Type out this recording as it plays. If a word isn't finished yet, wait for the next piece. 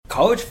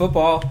college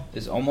football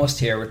is almost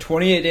here. We're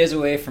 28 days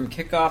away from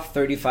kickoff,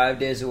 35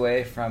 days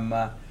away from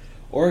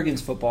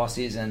Oregon's football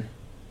season.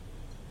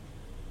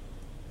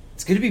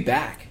 It's good to be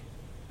back.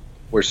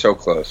 We're so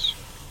close.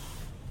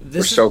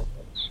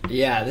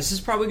 Yeah, this is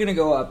probably going to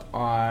go up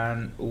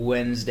on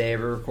Wednesday.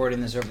 We're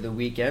recording this over the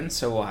weekend,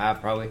 so we'll have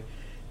probably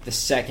the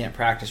second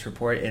practice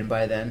report in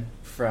by then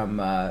from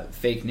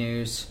Fake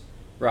News,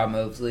 Rob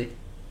Mosley.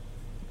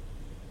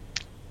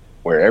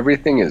 Where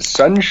everything is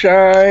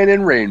sunshine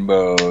and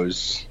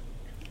rainbows.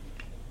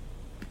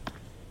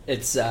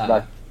 It's I'm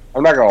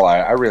not going to lie.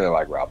 I really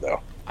like Rob,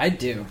 though. I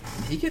do.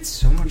 He gets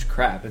so much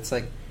crap. It's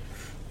like,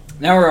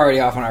 now we're already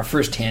off on our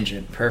first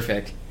tangent.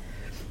 Perfect.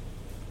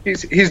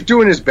 He's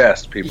doing his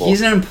best, people.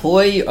 He's an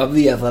employee of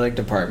the athletic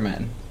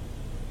department.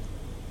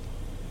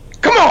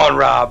 Come on,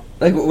 Rob.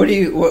 Like, what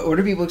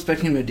are people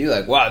expecting him to do?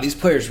 Like, wow, these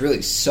players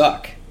really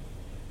suck.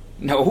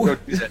 No,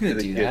 don't do that to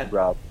the kids,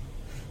 Rob.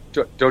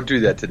 Don't do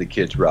that to the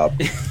kids, Rob.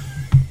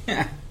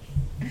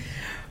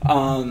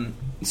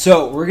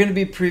 So we're going to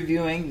be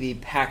previewing the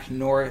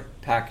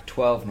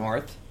PAC-12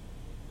 North.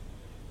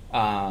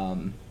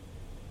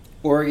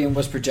 Oregon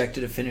was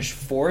projected to finish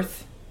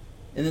 4th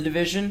in the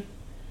division.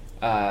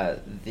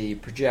 The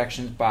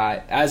projections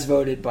as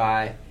voted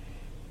by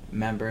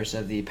members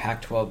of the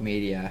Pac-12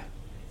 media,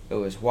 it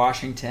was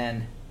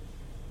Washington,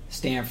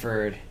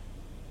 Stanford,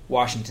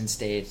 Washington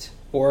State,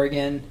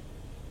 Oregon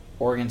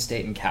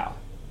State, and Cal.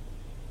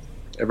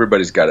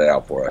 Everybody's got it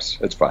out for us.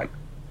 It's fine.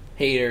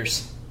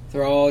 Haters.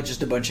 They're all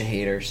just a bunch of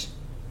haters.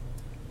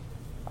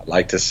 I'd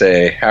like to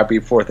say happy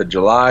 4th of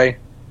July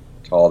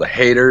to all the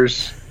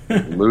haters,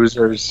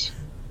 losers.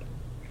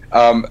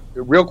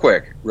 Real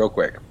quick,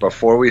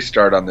 before we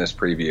start on this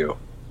preview,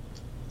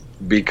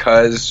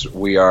 because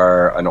we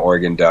are an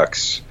Oregon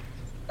Ducks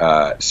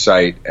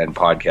site and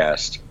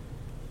podcast,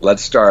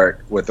 let's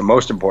start with the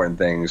most important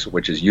things,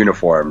 which is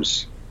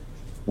uniforms.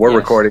 We're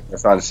recording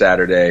this on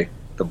Saturday.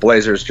 The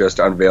Blazers just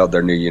unveiled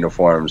their new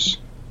uniforms.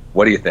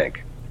 What do you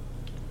think?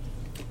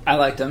 I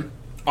liked them.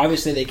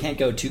 Obviously, they can't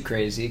go too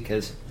crazy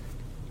because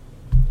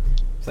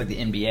it's like the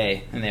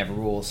NBA and they have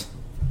rules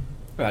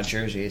about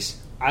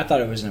jerseys. I thought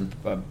it was a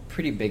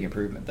pretty big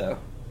improvement, though.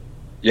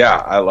 Yeah,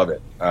 I love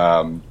it.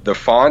 The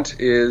font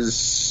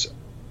is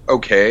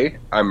okay.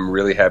 I'm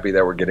really happy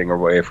that we're getting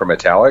away from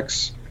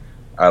italics.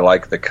 I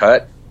like the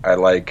cut. I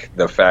like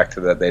the fact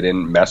that they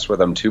didn't mess with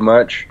them too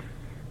much.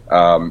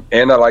 And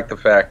I like the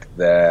fact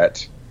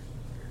that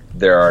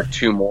there are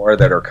 2 more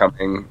that are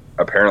coming,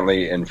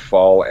 apparently in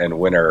fall and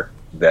winter,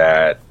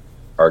 that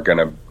are going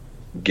to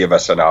give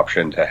us an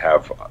option to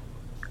have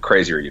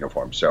crazier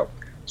uniforms. So,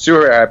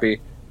 super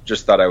happy.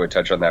 Just thought I would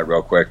touch on that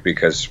real quick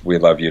because we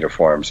love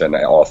uniforms and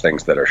all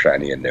things that are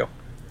shiny and new.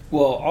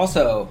 Well,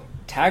 also,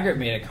 Taggart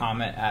made a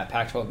comment at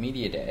Pac-12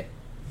 Media Day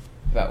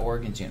about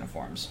Oregon's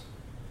uniforms.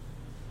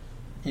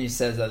 And he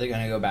says that they're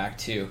going to go back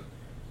to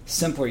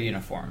simpler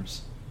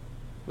uniforms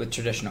with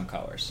traditional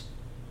colors.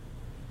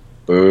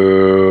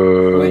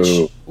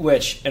 Boo.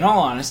 Which, in all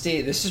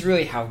honesty, this is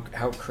really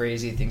how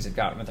crazy things have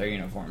gotten with our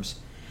uniforms.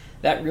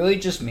 That really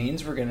just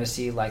means we're going to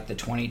see like the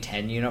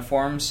 2010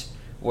 uniforms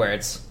where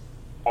it's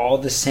all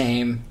the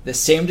same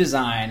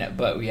design,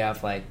 but we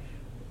have like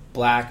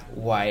black,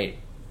 white,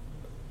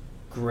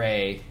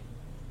 gray,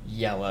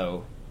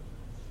 yellow,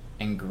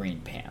 and green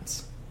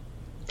pants.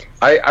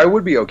 I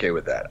would be okay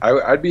with that.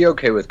 I'd be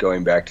okay with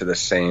going back to the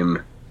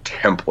same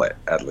template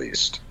at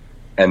least,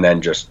 and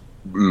then just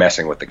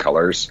messing with the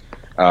colors.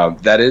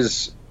 That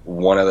is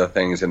one of the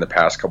things in the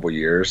past couple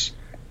years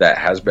that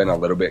has been a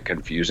little bit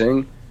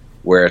confusing,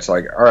 where it's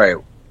like, all right,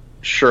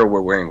 sure,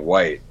 we're wearing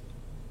white,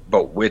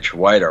 but which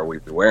white are we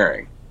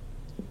wearing?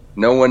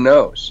 No one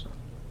knows.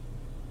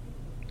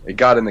 It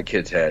got in the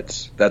kids'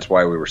 heads. That's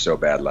why we were so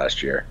bad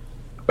last year.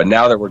 But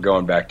now that we're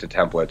going back to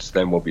templates,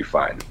 then we'll be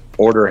fine.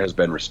 Order has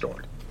been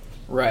restored.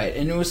 Right,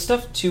 and it was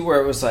stuff, too,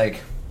 where it was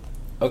like,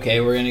 okay,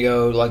 we're going to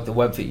go like the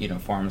web fit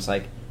uniforms.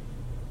 Like,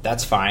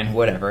 that's fine,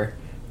 whatever.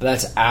 But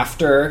that's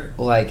after,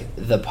 like,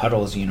 the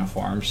Puddles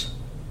uniforms,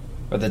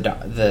 or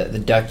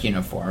the Duck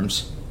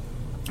uniforms,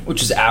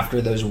 which is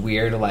after those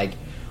weird, like,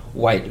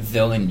 white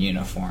villain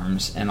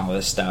uniforms and all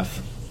this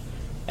stuff.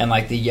 And,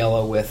 like, the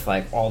yellow with,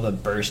 like, all the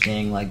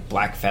bursting, like,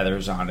 black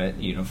feathers on it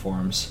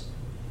uniforms.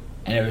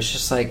 And it was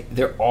just, like,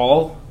 they're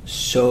all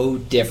so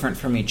different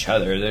from each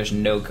other. There's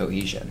no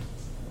cohesion.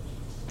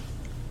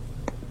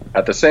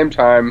 At the same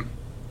time,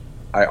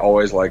 I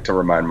always like to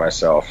remind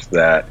myself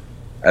that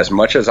as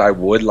much as I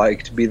would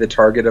like to be the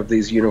target of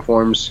these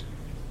uniforms,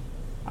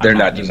 they're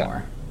not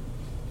designed.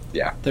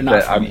 Yeah. They're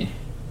not for me.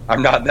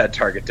 I'm not that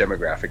target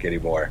demographic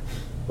anymore,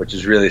 which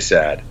is really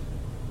sad.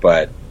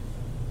 But,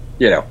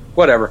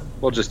 whatever.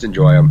 We'll just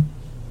enjoy them.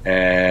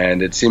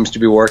 And it seems to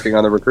be working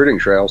on the recruiting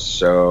trail,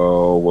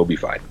 so we'll be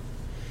fine.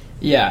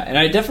 Yeah, and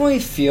I definitely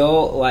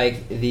feel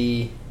like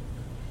the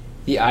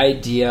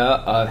idea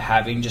of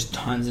having just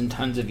tons and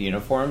tons of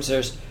uniforms,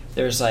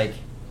 there's like,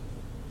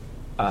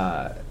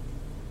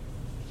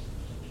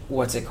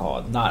 what's it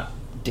called? Not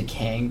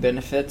decaying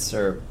benefits,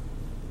 or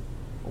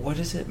what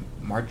is it?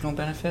 Marginal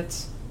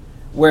benefits?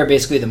 where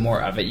basically the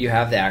more of it you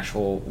have, the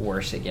actual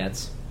worse it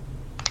gets.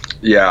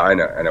 Yeah, I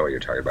know what you're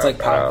talking about. It's like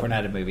popcorn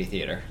at a movie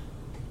theater.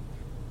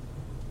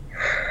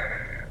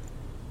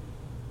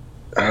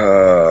 I'm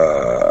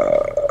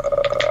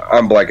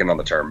blanking on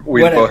the term.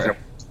 We both know what we're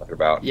talking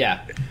about.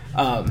 Yeah.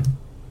 All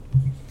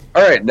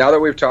right, now that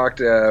we've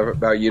talked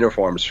about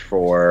uniforms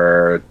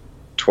for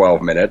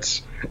 12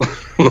 minutes,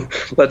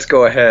 let's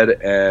go ahead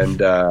and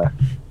do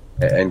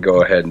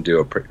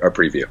a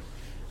preview.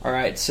 All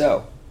right,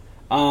 so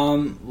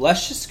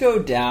let's just go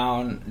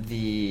down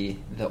the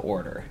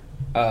order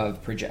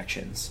of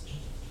projections,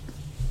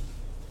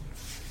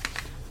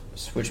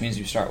 which means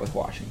we start with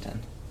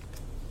Washington.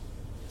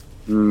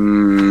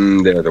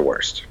 They're the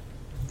worst.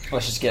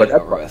 Let's just get it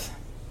over with.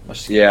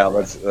 Let's get it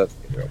over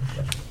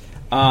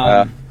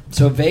with.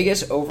 So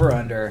Vegas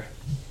over-under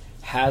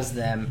has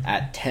them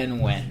at 10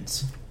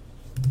 wins.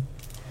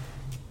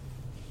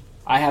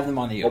 I have them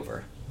on the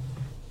over.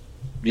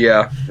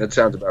 Yeah, that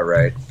sounds about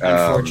right.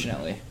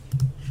 Unfortunately.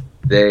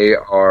 They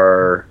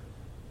are,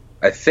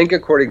 I think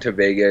according to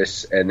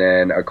Vegas and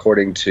then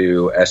according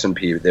to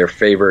S&P, they're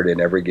favored in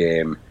every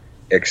game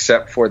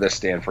except for the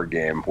Stanford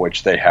game,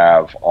 which they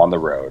have on the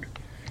road.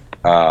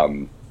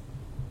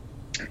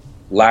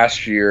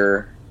 Last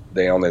year,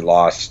 they only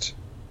lost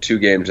 2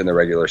 games in the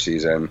regular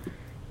season.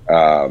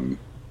 One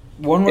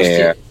was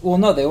they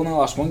only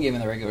lost 1 game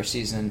in the regular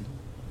season,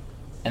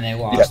 and they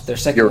lost. Their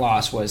second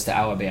loss was to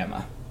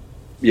Alabama.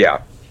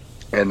 Yeah,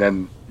 and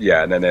then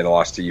they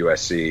lost to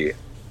USC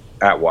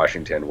at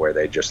Washington, where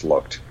they just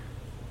looked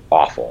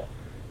awful.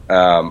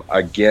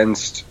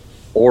 Against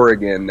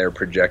Oregon, they're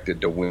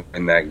projected to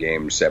win that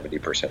game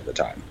 70% of the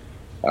time.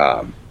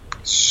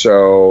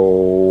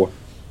 So,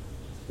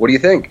 what do you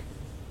think?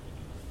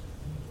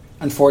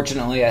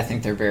 Unfortunately, I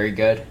think they're very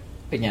good.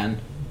 Again,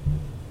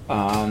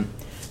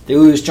 they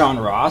lose John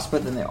Ross,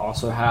 but then they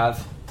also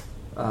have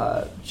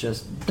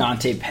just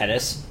Dante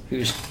Pettis,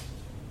 who's,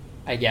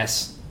 I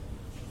guess,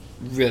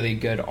 really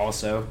good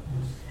also.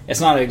 It's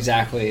not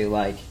exactly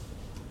like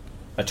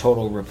a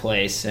total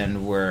replace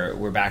and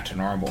we're back to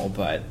normal,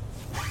 but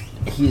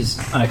he's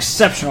an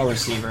exceptional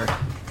receiver.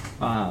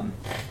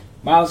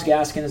 Myles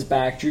Gaskin is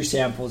back. Drew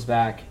Sample is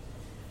back.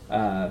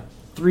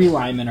 3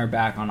 linemen are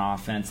back on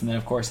offense. And then,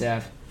 of course, they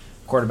have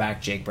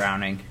quarterback Jake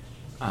Browning,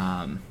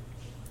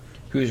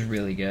 who's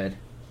really good.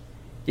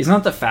 He's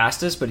not the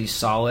fastest, but he's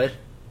solid.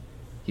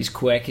 He's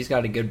quick. He's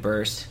got a good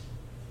burst.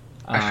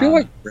 I feel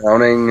like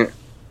Browning,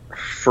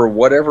 for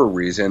whatever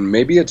reason,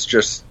 maybe it's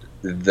just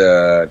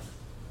the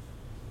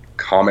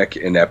comic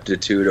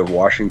ineptitude of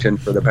Washington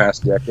for the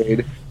past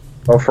decade.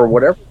 But for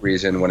whatever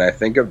reason, when I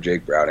think of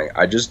Jake Browning,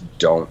 I just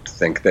don't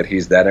think that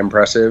he's that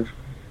impressive.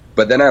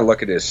 But then I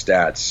look at his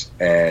stats,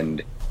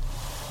 and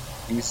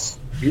he's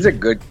a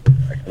good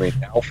quarterback. I mean,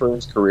 now for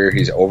his career,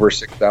 he's over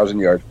 6,000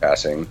 yards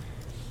passing.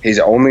 He's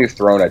only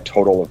thrown a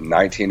total of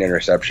 19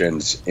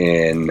 interceptions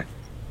in,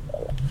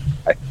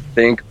 I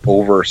think,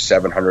 over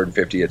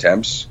 750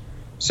 attempts.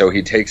 So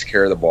he takes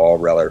care of the ball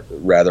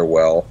rather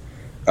well.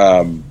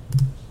 I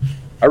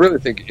really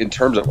think in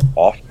terms of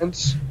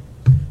offense,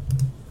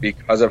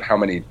 because of how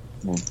many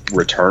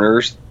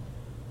returners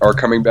are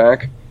coming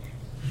back,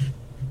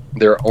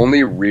 their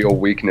only real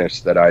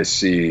weakness that I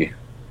see,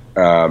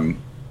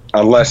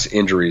 unless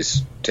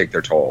injuries take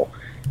their toll,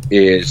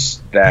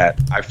 is that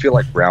I feel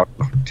like Brown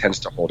tends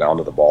to hold on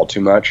to the ball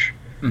too much.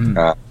 Mm-hmm.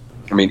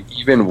 I mean,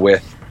 even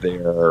with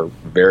their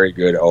very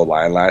good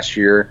O-line last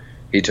year,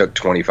 he took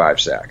 25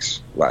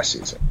 sacks last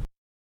season.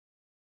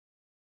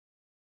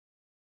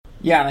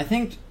 Yeah, and I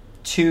think,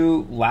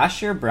 too,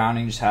 last year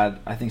Browning just had,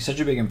 I think, such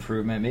a big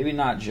improvement. Maybe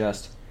not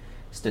just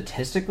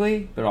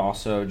statistically, but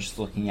also just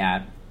looking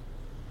at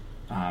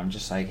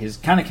just like his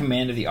kind of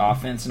command of the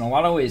offense. In a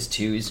lot of ways,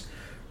 too, he's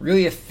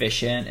really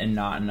efficient and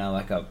not in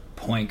a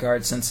point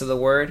guard sense of the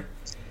word.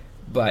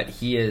 But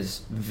he is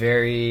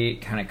very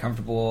kind of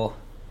comfortable.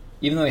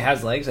 Even though he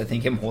has legs, I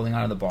think him holding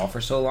onto the ball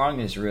for so long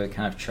is really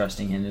kind of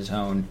trusting in his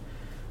own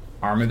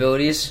arm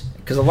abilities.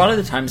 Because a lot of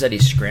the times that he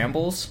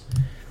scrambles,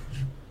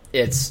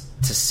 it's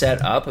to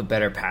set up a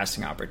better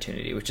passing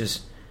opportunity, which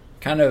is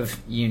kind of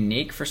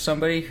unique for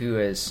somebody who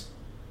is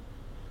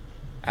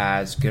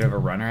as good of a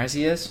runner as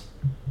he is.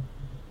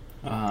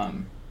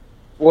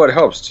 Well, it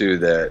helps, too,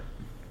 that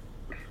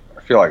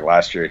I feel like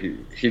last year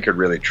he could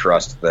really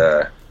trust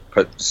the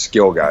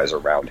skill guys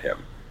around him.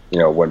 You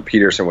know, when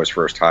Peterson was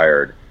first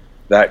hired,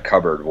 that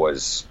cupboard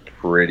was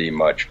pretty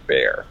much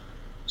bare.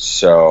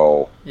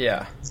 So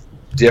yeah, it's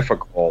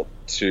difficult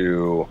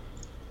to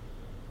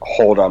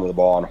hold onto the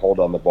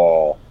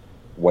ball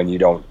when you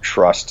don't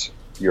trust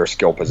your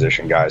skill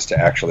position guys to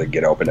actually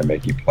get open and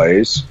make you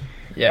plays.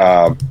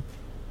 Yeah.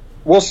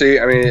 We'll see.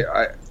 I mean,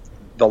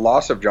 the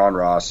loss of John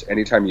Ross,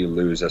 anytime you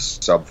lose a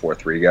sub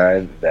 4.3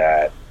 guy,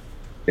 that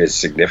is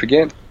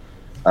significant.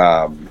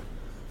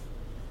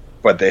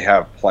 But they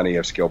have plenty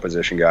of skill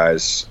position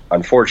guys.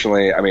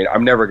 Unfortunately, I mean,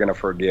 I'm never going to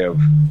forgive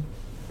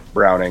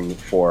Browning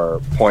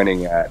for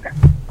pointing at,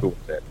 who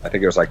was it? I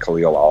think it was like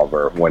Khalil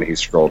Oliver when he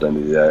strolled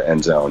into the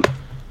end zone.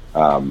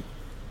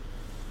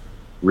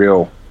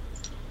 Real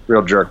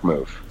jerk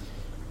move.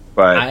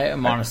 But I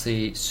am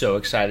honestly so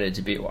excited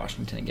to beat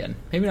Washington again.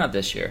 Maybe not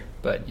this year,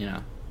 but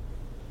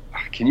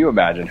can you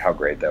imagine how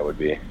great that would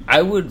be?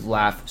 I would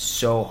laugh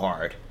so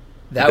hard.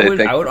 I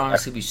would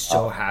honestly be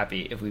so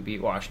happy if we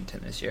beat Washington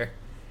this year.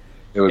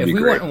 It would be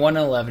great. If we went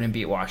 1-11 and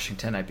beat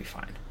Washington, I'd be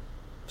fine.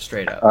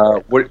 Straight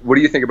up. What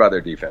do you think about their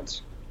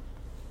defense?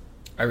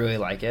 I really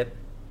like it.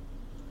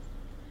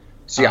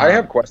 See, I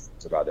have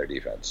questions about their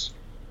defense.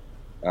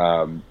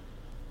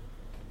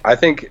 I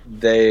think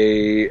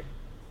they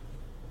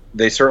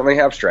certainly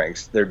have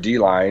strengths. Their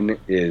D-line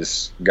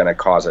is going to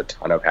cause a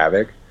ton of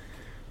havoc.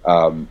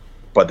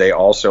 But they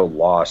also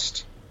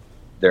lost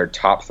their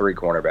top 3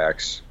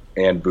 cornerbacks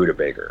and Budda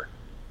Baker.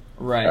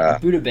 Right.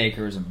 Budda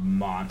Baker is a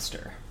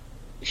monster.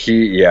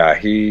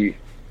 He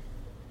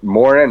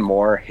more and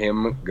more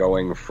him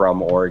going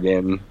from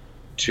Oregon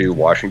to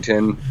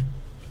Washington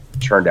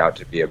turned out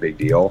to be a big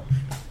deal,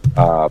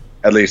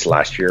 at least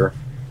last year.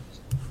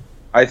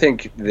 I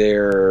think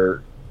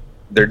their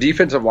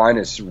defensive line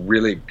is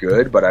really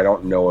good, but I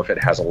don't know if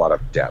it has a lot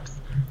of depth.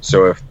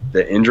 So if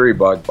the injury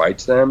bug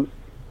bites them,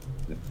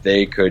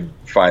 they could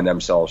find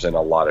themselves in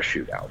a lot of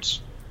shootouts,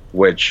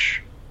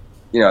 which,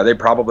 they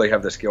probably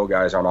have the skill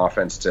guys on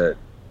offense to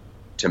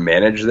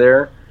manage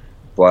there.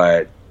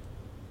 But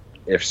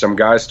if some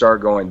guys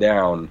start going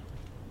down,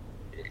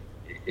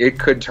 it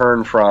could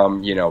turn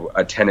from,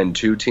 a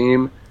 10-2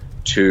 team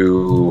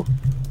to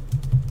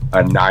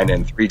a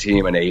 9-3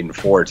 team, an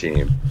 8-4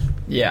 team.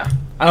 Yeah.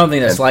 I don't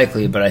think that's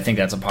likely, but I think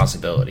that's a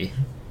possibility.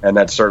 And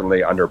that's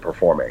certainly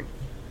underperforming.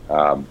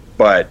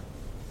 But,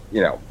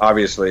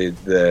 obviously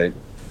the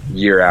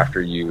year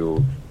after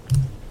you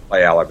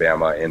play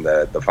Alabama in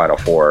the Final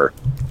Four,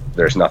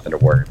 there's nothing to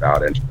worry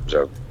about in terms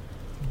of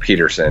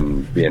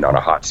Peterson being on a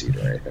hot seat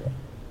or anything.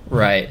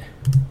 Right.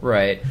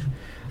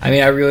 I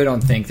mean, I really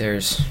don't think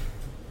there's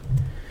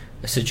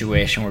a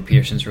situation where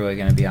Peterson's really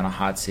going to be on a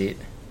hot seat.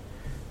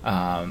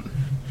 I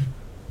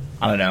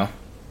don't know.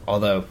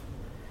 Although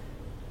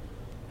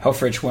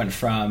Helfrich went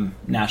from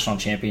national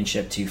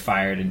championship to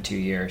fired in 2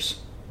 years.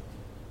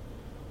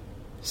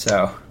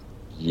 So.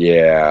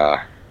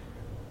 Yeah.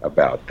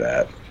 About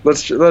that.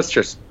 Let's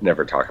just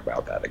never talk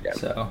about that again.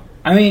 So,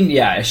 I mean,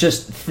 yeah, it's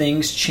just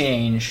things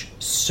change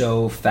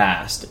so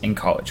fast in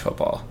college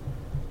football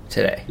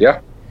today.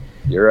 Yeah,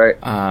 you're right.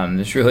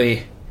 There's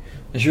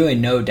really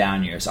no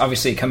down years.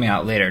 Obviously, coming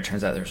out later, it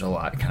turns out there's a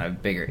lot kind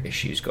of bigger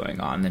issues going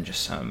on than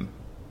just kind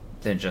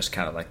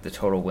of like the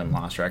total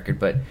win-loss record.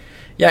 But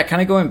yeah,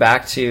 kind of going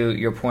back to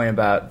your point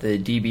about the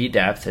DB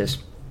depth, is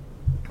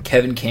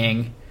Kevin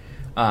King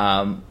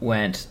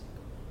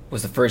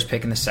was the first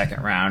pick in the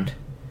second round.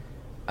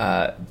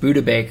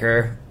 Budda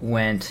Baker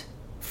went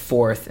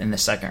 4th in the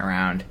second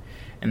round,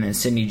 and then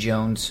Sidney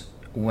Jones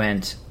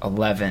went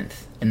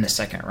 11th in the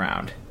second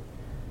round.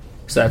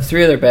 So that's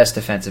 3 of their best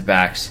defensive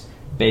backs,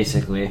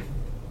 basically.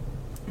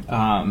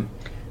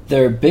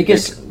 Their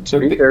biggest...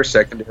 Their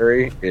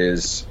secondary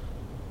is,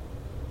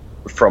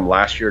 from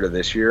last year to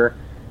this year,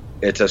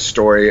 it's a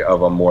story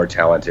of a more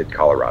talented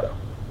Colorado.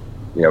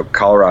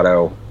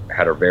 Colorado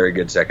had a very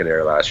good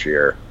secondary last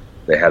year.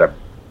 They had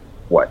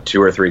 2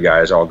 or 3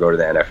 guys all go to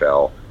the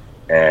NFL,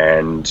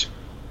 and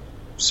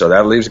so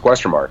that leaves a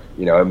question mark.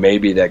 It may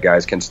be that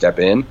guys can step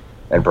in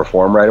and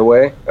perform right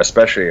away,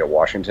 especially at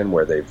Washington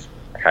where they've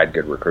had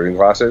good recruiting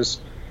classes.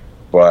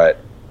 But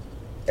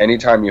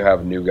anytime you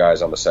have new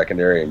guys on the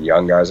secondary and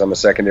young guys on the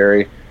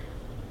secondary,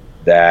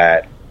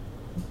 that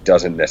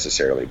doesn't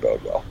necessarily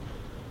bode well.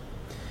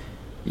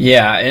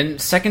 Yeah,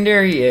 and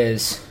secondary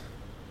it's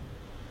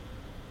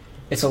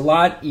a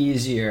lot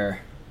easier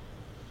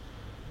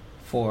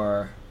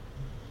for...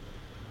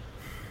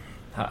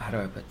 How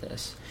do I put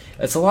this?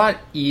 It's a lot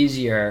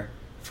easier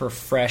for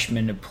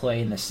freshmen to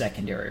play in the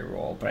secondary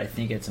role, but I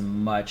think it's a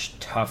much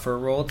tougher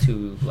role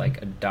to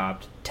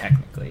adopt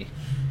technically,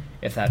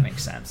 if that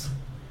makes sense.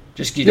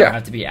 Just you don't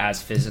have to be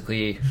as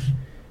physically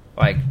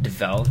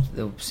developed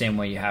the same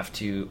way you have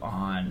to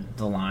on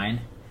the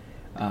line.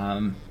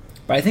 But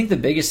I think the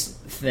biggest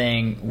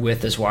thing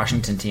with this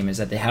Washington team is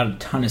that they had a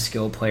ton of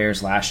skilled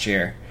players last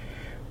year,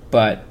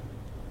 but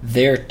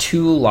their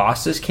 2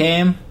 losses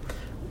came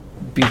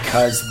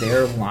because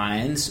their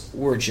lines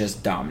were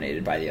just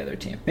dominated by the other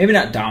team. Maybe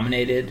not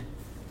dominated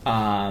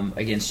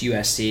against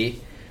USC,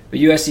 but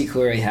USC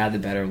clearly had the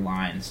better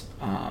lines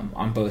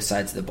on both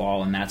sides of the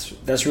ball, and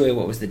that's really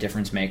what was the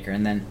difference maker.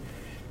 And then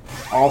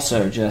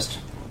also just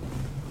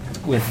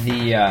with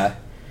the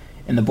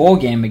in the bowl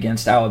game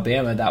against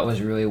Alabama, that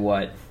was really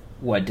what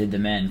did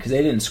them in, because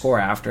they didn't score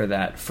after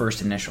that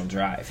first initial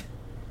drive.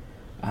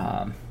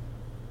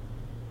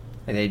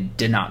 They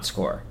did not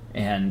score,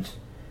 and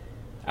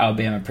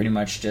Alabama pretty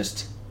much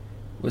just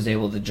was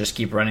able to just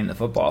keep running the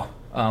football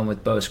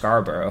with Bo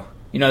Scarborough.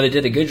 They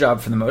did a good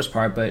job for the most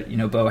part, but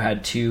Bo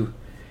had 2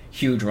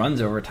 huge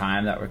runs over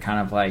time that were kind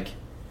of like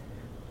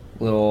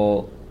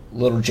little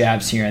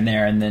jabs here and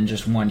there, and then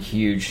just one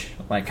huge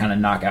kind of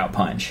knockout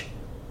punch.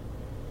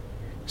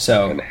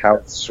 So, and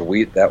how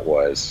sweet that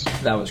was.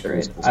 That was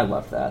great. I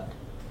love that.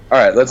 All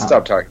right, let's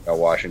stop talking about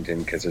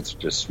Washington because it's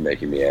just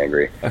making me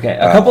angry. Okay,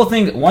 a couple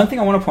things. One thing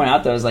I want to point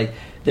out, though, is like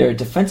their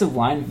defensive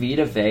line,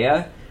 Vita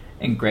Vea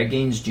and Greg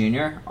Gaines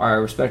Jr.,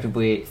 are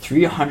respectively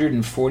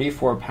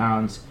 344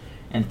 pounds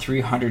and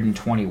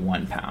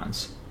 321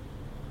 pounds.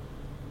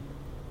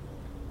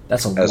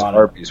 That's a lot. As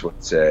Harpies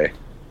would say,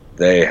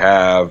 they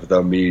have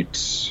the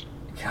meat.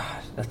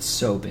 God, that's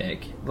so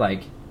big.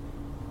 Like,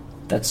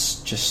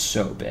 that's just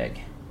so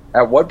big.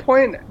 At what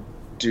point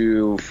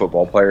do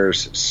football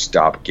players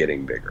stop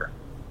getting bigger?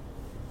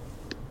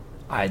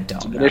 I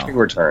don't know. Diminishing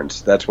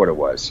returns. That's what it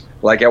was.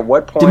 Like, at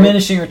what point...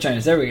 Diminishing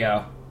returns. There we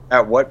go.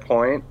 At what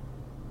point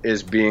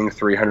is being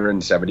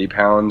 370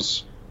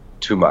 pounds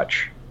too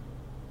much?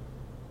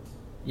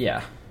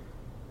 Yeah.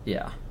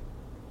 Yeah.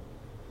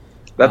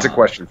 That's a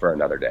question for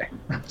another day.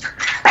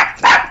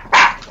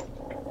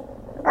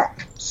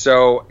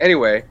 So,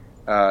 anyway,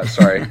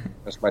 sorry.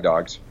 That's my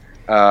dogs.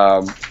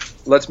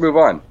 Let's move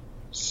on.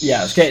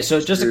 Yeah, okay, so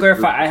just to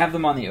clarify, I have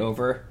them on the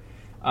over.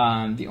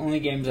 The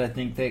only games I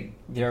think that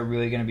they're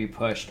really going to be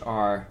pushed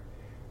are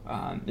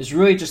is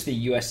really just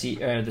the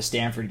USC the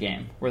Stanford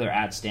game where they're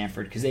at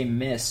Stanford because they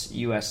miss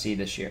USC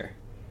this year.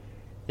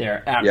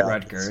 They're at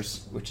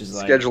Rutgers, which is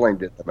like scheduling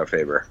did them a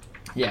favor.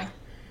 Yeah,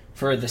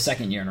 for the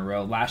second year in a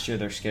row. Last year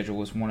their schedule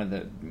was one of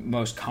the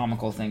most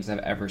comical things I've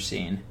ever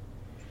seen.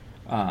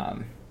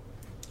 And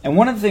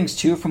one of the things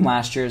too from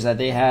last year is that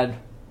they had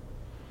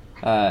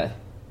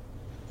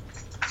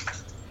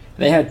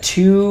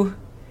two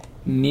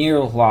near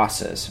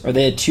losses, or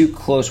they had two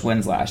close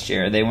wins last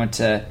year. They went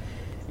to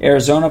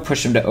Arizona,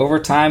 pushed them to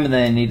overtime, and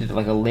then they needed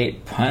like a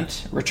late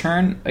punt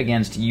return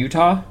against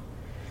Utah.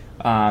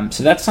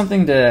 So that's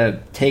something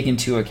to take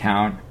into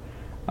account.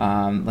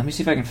 Let me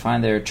see if I can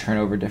find their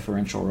turnover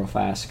differential real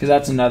fast, because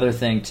that's another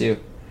thing too.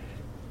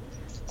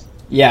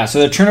 Yeah, so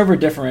the turnover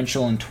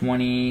differential in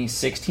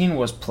 2016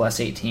 was plus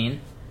 18.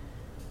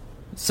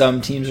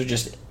 Some teams are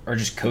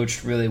just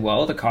coached really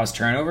well to cause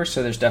turnovers,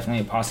 so there's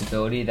definitely a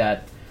possibility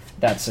that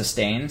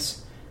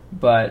sustains.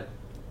 But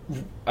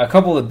a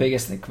couple of the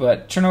biggest things,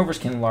 but turnovers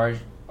can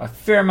a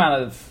fair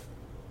amount of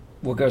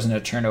what goes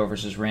into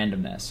turnovers is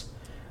randomness.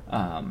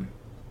 And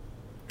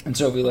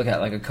so if we look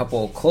at like a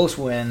couple close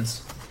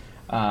wins,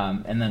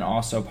 and then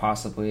also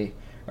possibly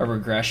a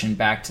regression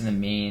back to the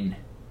mean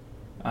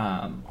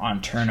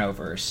on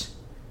turnovers,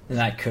 then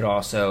that could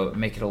also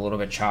make it a little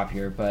bit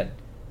choppier. But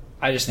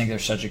I just think they're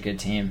such a good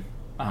team.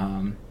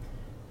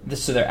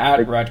 So they're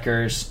at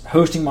Rutgers,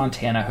 hosting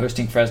Montana,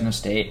 hosting Fresno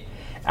State,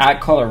 at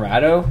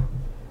Colorado.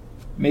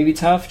 Maybe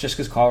tough, just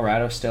because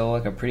Colorado's still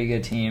like a pretty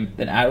good team.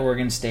 Then at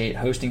Oregon State,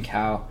 hosting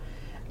Cal,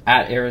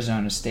 at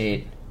Arizona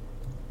State,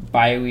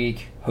 bye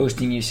week,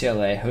 hosting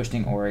UCLA,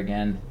 hosting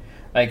Oregon.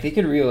 Like they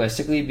could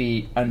realistically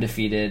be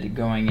undefeated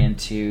going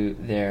into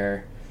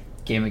their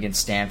game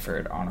against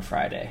Stanford on a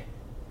Friday.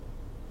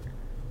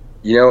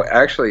 You know,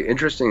 actually,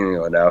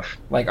 interestingly enough,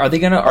 like are they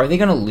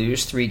gonna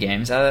lose 3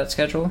 games out of that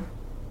schedule?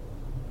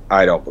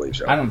 I don't believe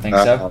so. I don't think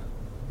so.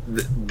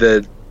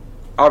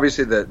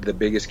 Obviously the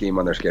biggest game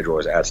on their schedule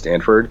is at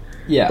Stanford.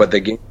 Yeah. But the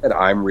game that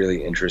I'm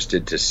really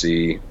interested to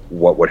see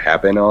what would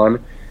happen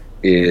on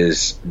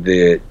is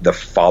the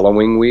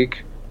following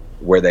week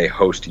where they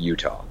host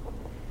Utah.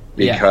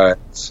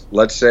 Because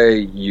let's say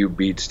you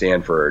beat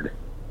Stanford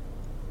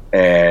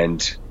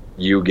and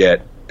you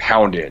get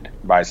pounded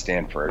by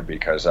Stanford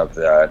because of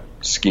the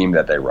scheme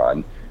that they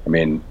run. I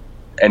mean,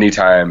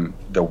 anytime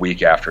the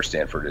week after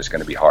Stanford is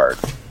going to be hard.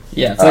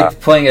 Yeah,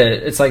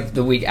 it's like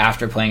the week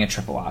after playing a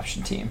triple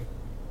option team.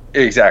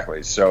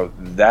 Exactly. So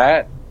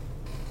that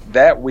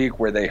week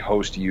where they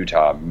host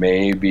Utah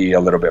may be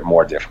a little bit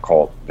more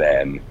difficult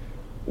than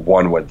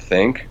one would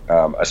think,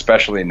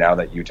 especially now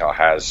that Utah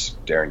has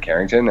Darren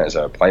Carrington as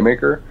a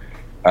playmaker.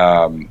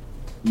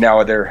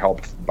 Now they're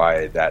helped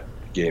by that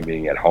game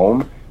being at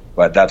home,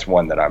 but that's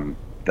one that I'm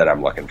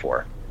looking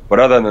for. But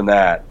other than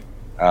that,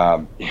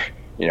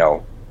 you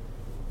know,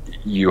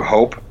 you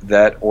hope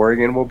that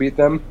Oregon will beat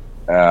them.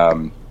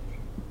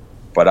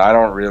 But I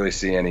don't really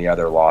see any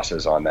other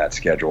losses on that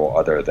schedule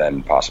other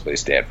than possibly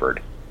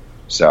Stanford.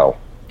 So,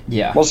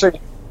 yeah, we'll see.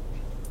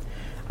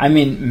 I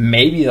mean,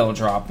 maybe they'll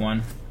drop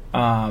one.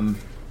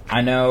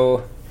 I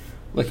know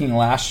looking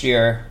last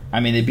year, I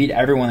mean, they beat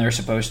everyone they were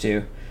supposed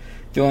to.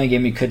 The only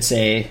game you could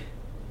say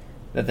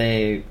that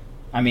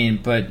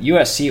but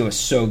USC was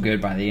so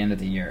good by the end of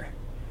the year.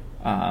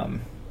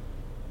 And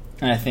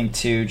I think,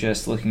 too,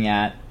 just looking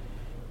at,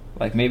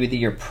 like, maybe the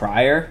year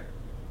prior,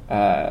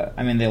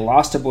 they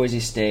lost to Boise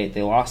State,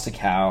 they lost to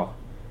Cal,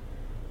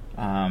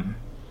 but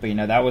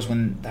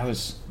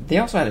they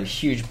also had a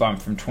huge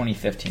bump from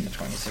 2015 to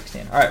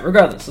 2016. All right,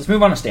 regardless, let's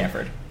move on to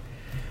Stanford.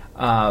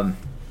 So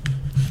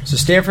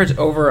Stanford's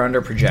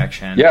over/under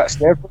projection. Yeah,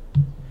 Stanford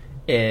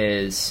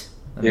is.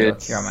 Let me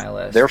look here on my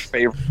list. They're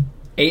favored.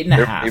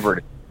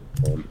 8.5.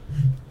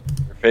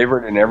 They're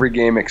favored in every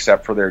game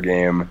except for their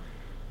game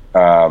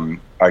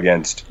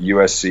against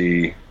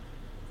USC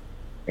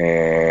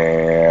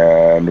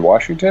and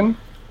Washington.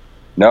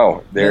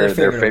 No, they're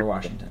favored over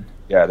Washington.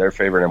 Yeah, they're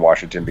favored in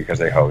Washington because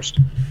they host.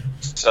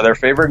 So they're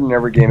favored in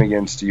every game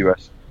against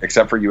USC.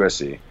 except for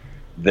USC.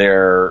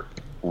 They're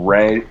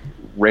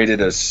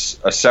rated as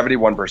a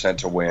 71%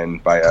 to win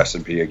by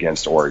S&P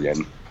against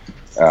Oregon,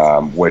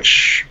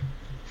 which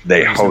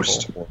they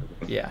host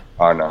Oregon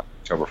on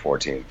October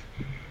 14th.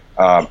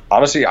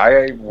 Honestly,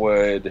 I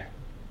would,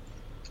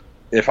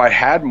 if I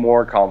had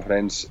more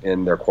confidence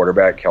in their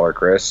quarterback, Keller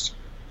Christ,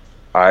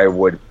 I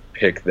would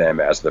pick them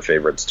as the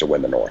favorites to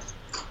win the North,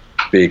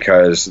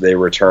 because they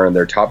return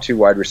their top 2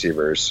 wide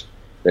receivers.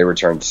 They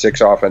returned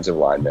 6 offensive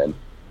linemen.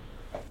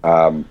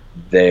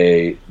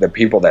 The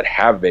people that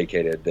have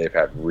vacated, they've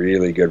had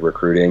really good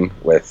recruiting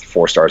with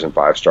 4 stars and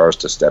 5 stars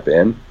to step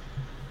in.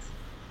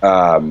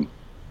 I'm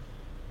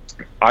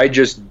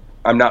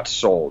not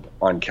sold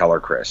on Keller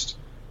Christ,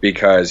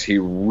 because he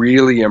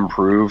really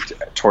improved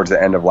towards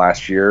the end of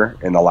last year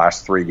in the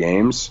last 3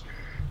 games.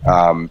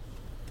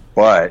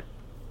 But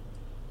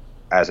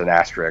as an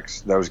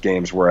asterisk, those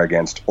games were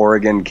against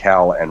Oregon,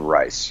 Cal, and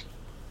Rice,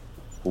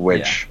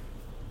 which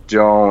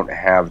don't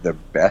have the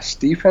best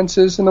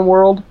defenses in the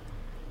world,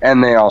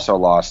 and they also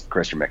lost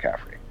Christian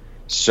McCaffrey.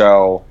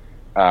 So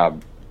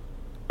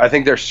I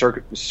think they're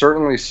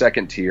certainly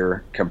second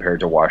tier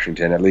compared to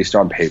Washington, at least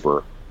on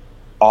paper,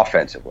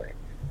 offensively.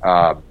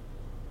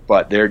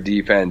 But their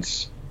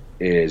defense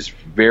is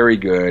very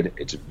good.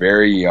 It's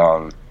very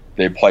young.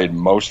 They played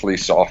mostly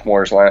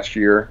sophomores last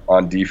year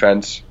on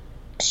defense,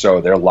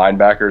 so their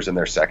linebackers and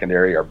their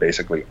secondary are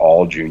basically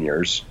all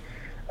juniors.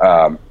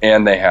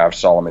 And they have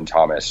Solomon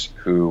Thomas,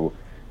 who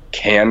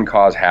can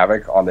cause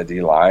havoc on the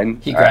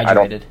D-line. He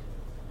graduated.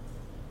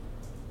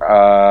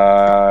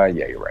 Yeah,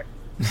 you're right.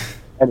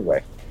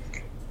 Anyway,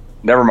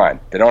 never mind.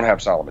 They don't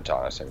have Solomon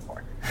Thomas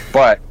anymore.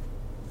 But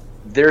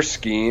their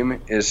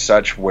scheme is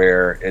such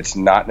where it's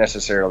not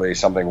necessarily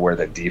something where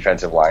the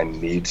defensive line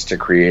needs to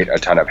create a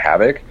ton of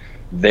havoc.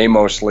 They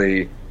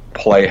mostly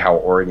play how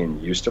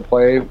Oregon used to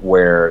play,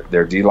 where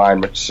their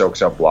D-line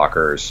soaks up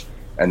blockers,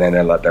 and then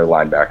they let their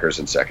linebackers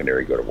and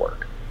secondary go to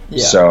work.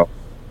 Yeah. So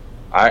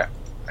I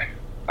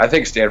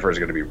think Stanford is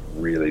going to be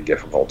really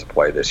difficult to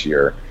play this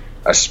year,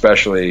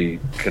 especially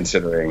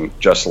considering,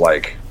 just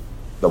like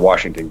the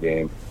Washington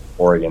game,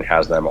 Oregon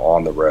has them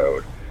on the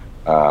road.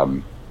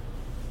 I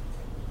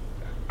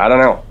don't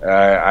know.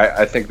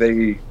 I think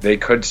they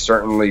could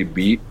certainly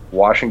beat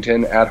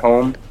Washington at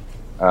home.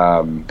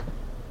 I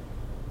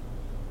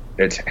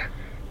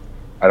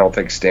don't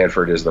think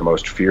Stanford is the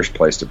most fierce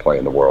place to play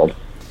in the world.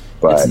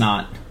 But it's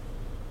not.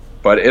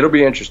 But it'll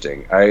be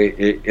interesting.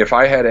 If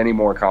I had any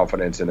more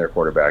confidence in their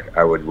quarterback,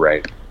 I would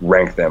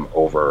rank them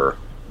over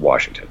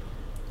Washington.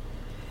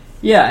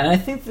 Yeah, and I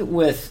think that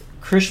with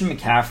Christian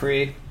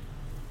McCaffrey,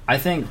 I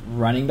think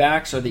running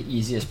backs are the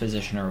easiest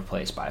position to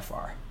replace by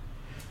far.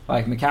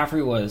 Like,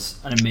 McCaffrey was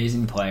an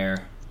amazing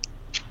player.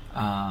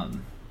 Could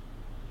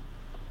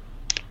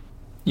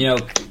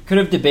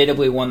have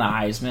debatably won the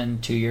Heisman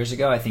 2 years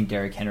ago. I think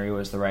Derrick Henry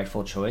was the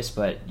rightful choice,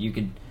 but you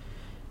could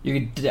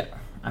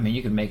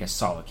make a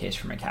solid case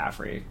for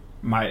McCaffrey.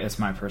 It's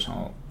my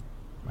personal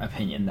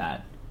opinion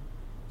that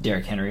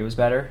Derrick Henry was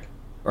better,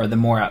 or the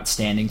more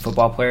outstanding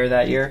football player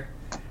that year.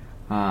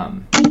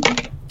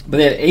 But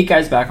they had 8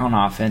 guys back on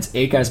offense,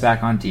 8 guys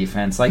back on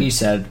defense. Like you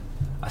said,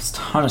 a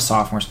ton of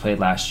sophomores played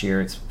last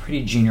year. It's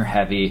pretty junior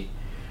heavy.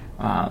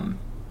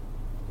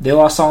 They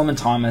lost Solomon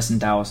Thomas and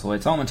Dallas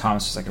Lloyd. Solomon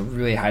Thomas was like a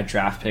really high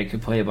draft pick,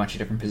 could play a bunch of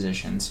different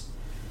positions.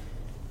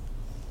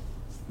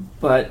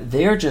 But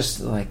they are just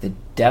like the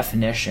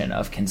definition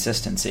of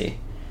consistency.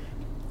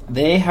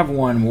 They have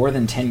won more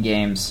than 10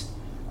 games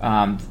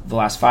the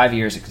last 5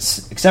 years,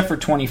 except for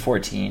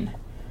 2014.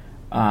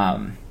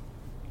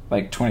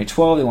 Like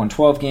 2012, they won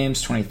 12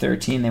 games.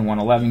 2013, they won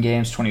 11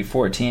 games.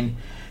 2014,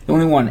 they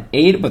only won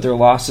 8, but their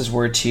losses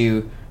were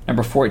to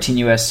number 14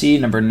 USC,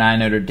 number 9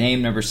 Notre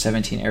Dame, number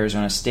 17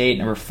 Arizona State,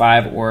 number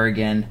 5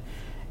 Oregon,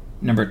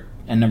 number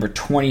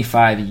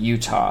 25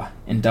 Utah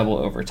in double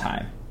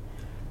overtime.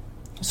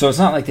 So it's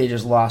not like they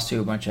just lost to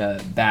a bunch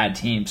of bad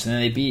teams. And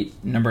then they beat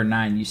number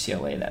 9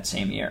 UCLA that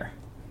same year.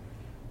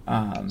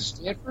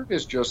 Stanford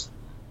is just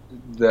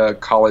the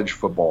college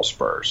football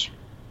Spurs.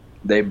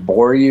 They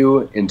bore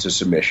you into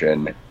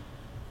submission,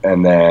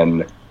 and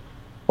then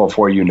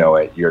before you know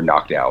it, you're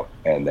knocked out,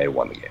 and they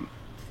won the game.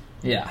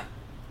 Yeah.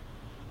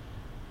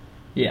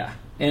 Yeah.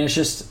 And it's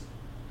just,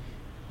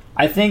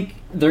 I think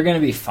they're going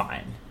to be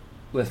fine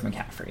with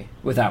McCaffrey,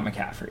 without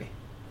McCaffrey.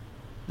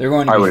 They're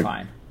going to be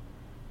fine.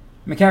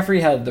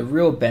 McCaffrey had the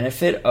real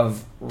benefit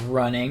of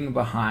running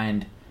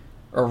behind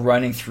or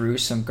running through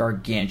some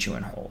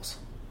gargantuan holes.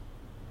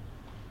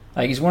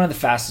 Like, he's one of the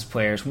fastest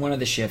players, one of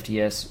the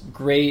shiftiest,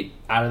 great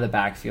out of the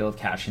backfield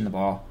catching the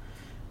ball,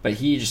 but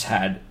he just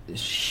had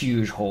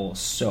huge holes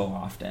so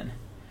often.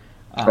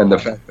 And the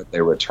fact that they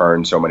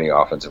return so many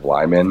offensive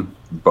linemen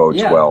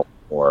bodes well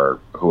for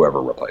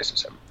whoever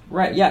replaces him.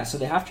 Right, yeah, so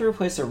they have to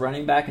replace their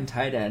running back and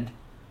tight end.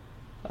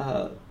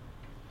 But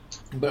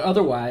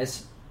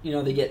otherwise,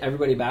 they get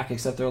everybody back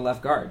except their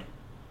left guard.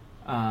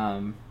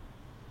 I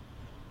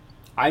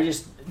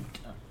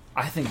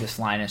think this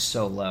line is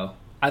so low.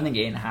 I think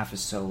 8.5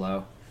 is so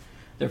low.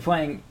 They're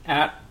playing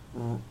at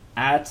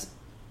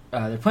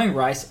they're playing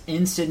Rice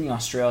in Sydney,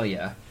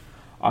 Australia,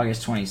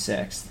 August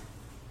 26th.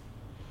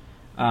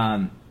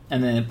 And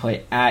then they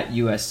play at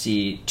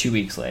USC 2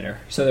 weeks later.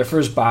 So their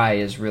first bye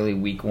is really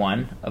week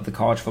 1 of the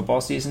college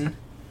football season.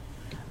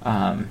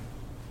 And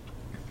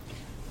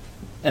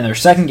their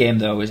second game,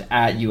 though, is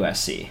at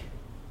USC.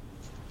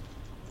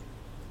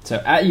 So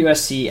at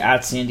USC,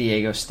 at San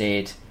Diego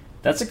State,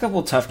 that's a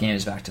couple tough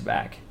games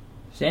back-to-back.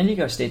 San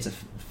Diego State's a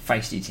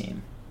feisty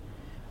team.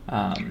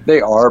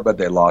 They are, but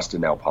they lost to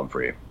Nell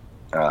Pumphrey.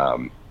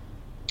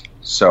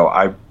 So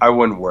I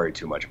wouldn't worry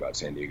too much about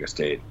San Diego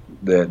State.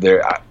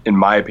 In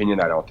my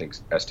opinion, I don't think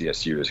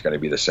SDSU is going to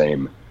be the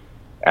same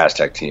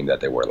Aztec team that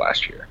they were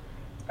last year.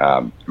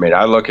 I mean,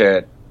 I look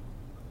at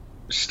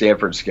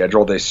Stanford's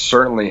schedule. They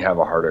certainly have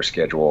a harder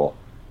schedule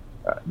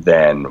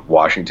than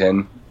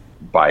Washington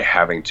by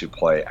having to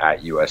play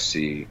at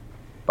USC,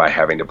 by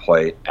having to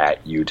play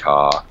at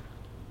Utah.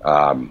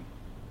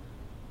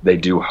 They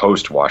do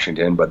host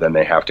Washington, but then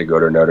they have to go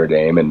to Notre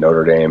Dame, and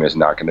Notre Dame is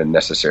not going to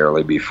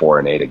necessarily be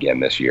 4-8 again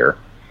this year.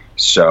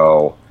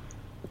 So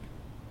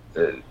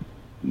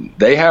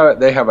they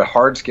have a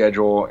hard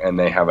schedule, and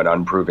they have an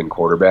unproven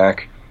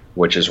quarterback,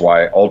 which is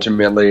why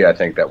ultimately I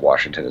think that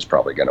Washington is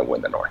probably going to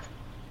win the North.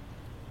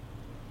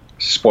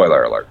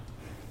 Spoiler alert.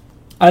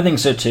 I think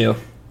so too.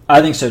 I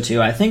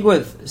think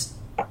with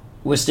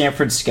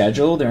Stanford's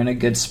schedule, they're in a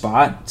good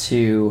spot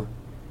to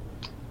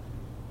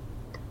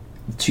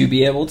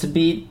be able to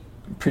beat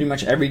pretty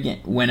much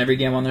win every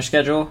game on their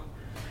schedule.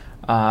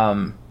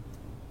 I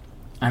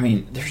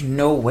mean, there's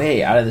no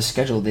way out of the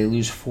schedule they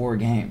lose 4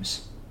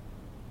 games.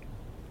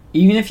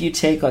 Even if you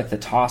take like the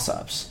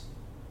toss-ups,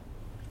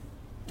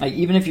 like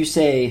even if you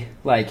say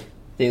like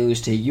they lose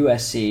to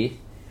USC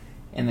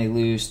and they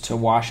lose to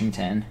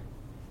Washington,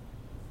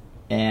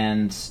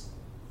 and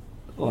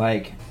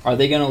like, are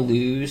they going to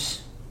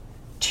lose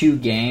 2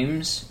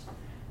 games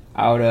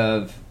out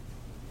of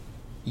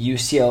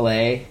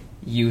UCLA,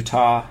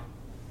 Utah,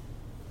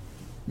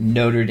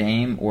 Notre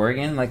Dame,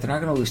 Oregon? Like, they're not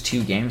going to lose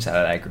 2 games out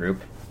of that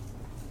group.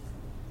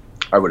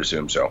 I would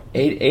assume so.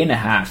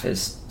 8.5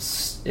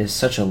 is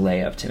such a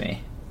layup to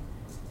me.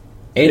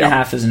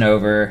 8.5 is an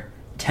over.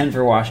 10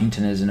 for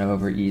Washington is an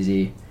over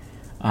easy.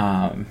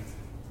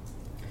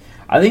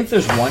 I think if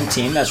there's one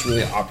team that's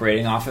really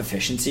operating off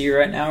efficiency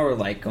right now, or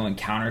like going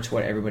counter to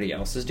what everybody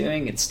else is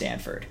doing, it's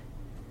Stanford.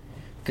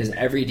 Because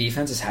every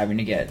defense is having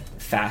to get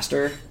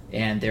faster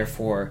and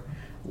therefore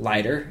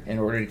lighter in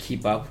order to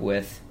keep up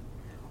with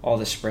all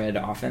the spread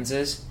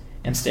offenses.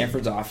 And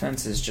Stanford's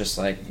offense is just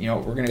like, we're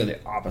going to go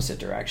the opposite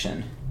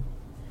direction.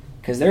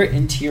 Because their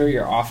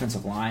interior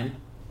offensive line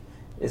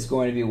is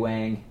going to be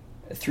weighing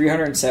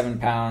 307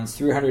 pounds,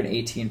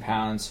 318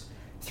 pounds,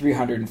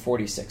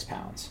 346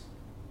 pounds.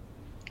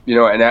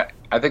 And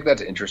I think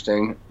that's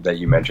interesting that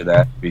you mentioned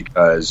that,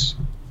 because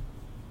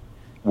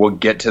we'll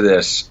get to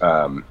this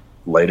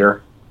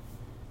later,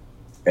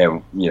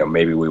 and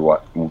maybe we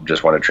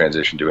just want to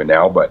transition to it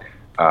now, but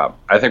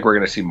I think we're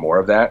going to see more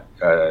of that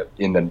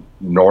in the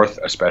North,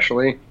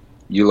 especially.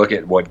 You look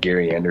at what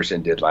Gary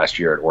Andersen did last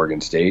year at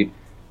Oregon State;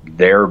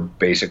 they're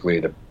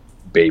basically the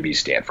baby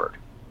Stanford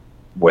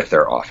with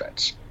their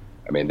offense.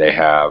 I mean, they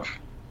have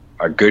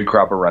a good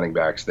crop of running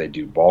backs. They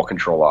do ball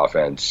control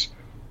offense.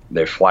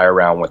 They fly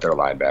around with their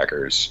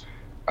linebackers.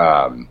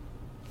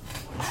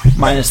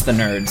 Minus the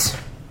nerds.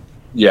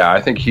 Yeah, I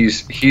think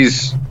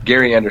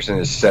Gary Andersen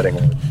is setting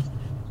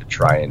to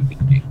try and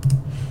be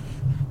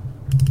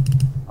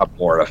a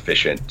more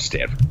efficient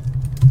Stanford.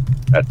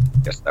 I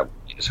guess that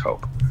would be his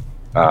hope.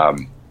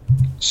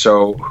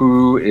 So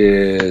who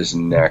is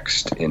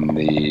next in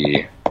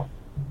the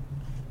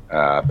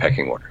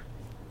pecking order?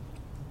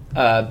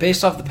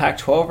 Based off the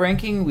Pac-12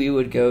 ranking, we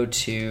would go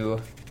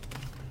to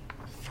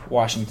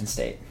Washington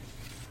State.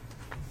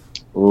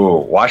 Ooh,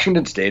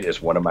 Washington State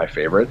is one of my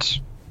favorites.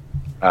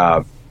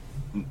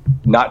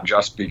 Not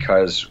just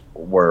because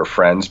we're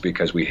friends,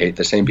 because we hate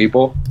the same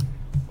people,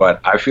 but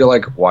I feel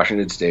like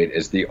Washington State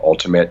is the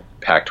ultimate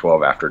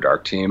Pac-12 After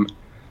Dark team.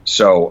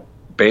 So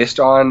based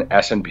on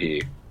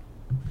S&P,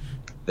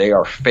 they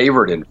are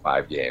favored in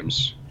 5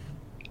 games.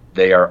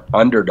 They are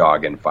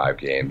underdog in 5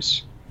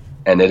 games.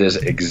 And it is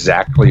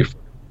exactly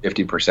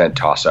 50%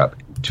 toss-up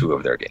in 2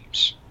 of their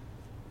games.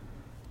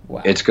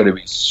 Wow. It's going to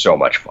be so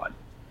much fun.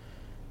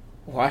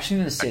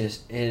 Washington State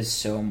is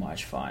so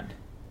much fun.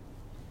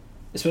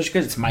 Especially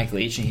because it's Mike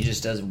Leach and he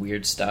just does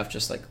weird stuff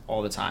just like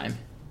all the time.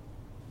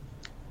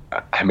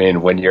 I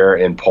mean, when you're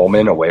in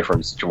Pullman away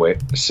from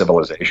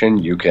civilization,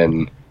 you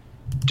can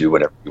do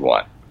whatever you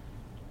want.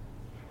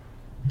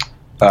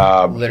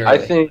 Literally. I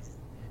think.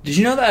 Did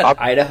you know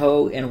that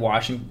Idaho and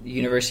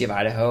University of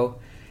Idaho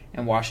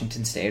and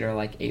Washington State are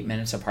like 8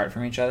 minutes apart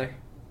from each other?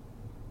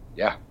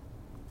 Yeah.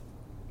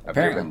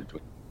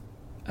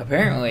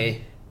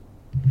 Apparently,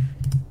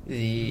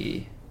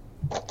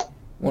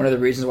 one of the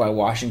reasons why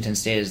Washington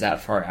State is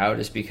that far out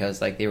is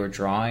because like they were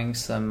drawing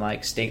some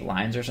like state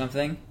lines or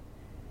something,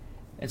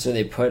 and so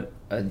they put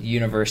a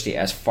university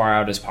as far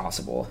out as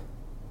possible.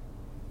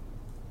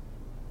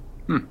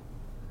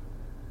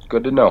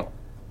 Good to know.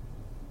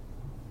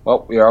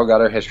 Well, we all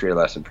got our history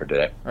lesson for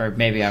today. Or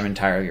maybe I'm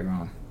entirely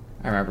wrong.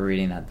 I remember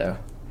reading that, though.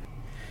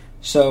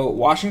 So,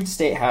 Washington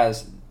State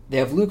they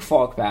have Luke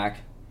Falk back,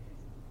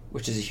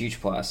 which is a huge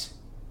plus.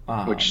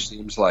 Which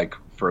seems like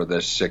for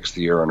this 6th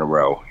year in a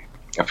row,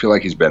 I feel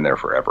like he's been there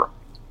forever.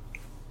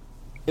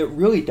 It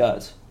really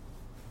does.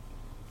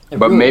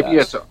 But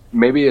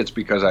maybe it's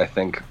because I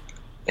think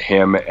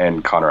him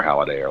and Connor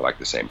Halliday are like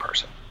the same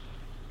person.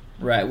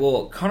 Right.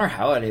 Well, Connor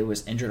Halliday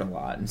was injured a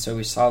lot, and so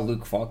we saw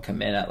Luke Falk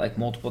come in at like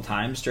multiple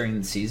times during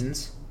the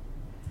seasons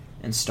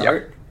and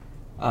start.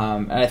 Yep.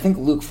 And I think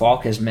Luke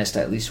Falk has missed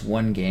at least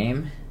one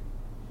game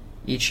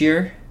each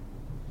year.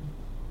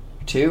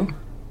 2,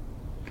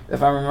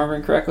 if I'm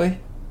remembering correctly.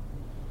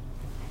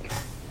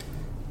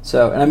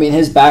 So, and I mean,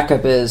 his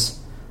backup is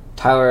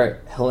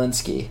Tyler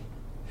Helinski,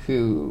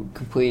 who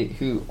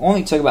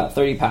only took about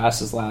 30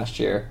 passes last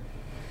year.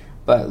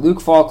 But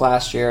Luke Falk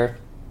last year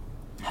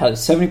had a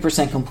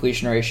 70%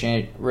 completion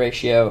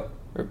ratio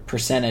or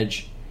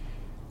percentage,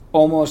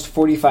 almost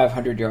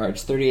 4,500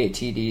 yards, 38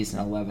 TDs,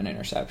 and 11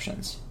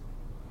 interceptions.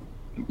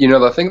 You know,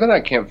 the thing that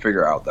I can't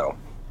figure out, though,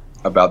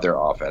 about their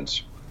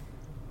offense,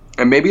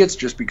 and maybe it's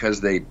just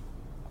because they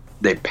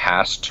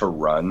pass to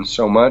run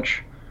so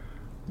much,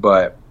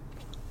 but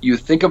you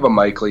think of a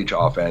Mike Leach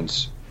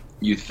offense,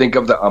 you think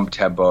of the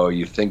tempo,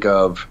 you think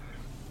of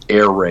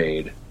air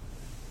raid,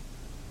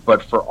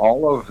 but for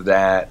all of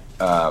that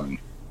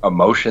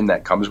emotion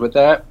that comes with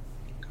that,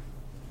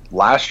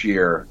 last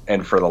year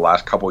and for the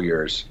last couple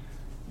years,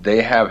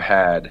 they have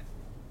had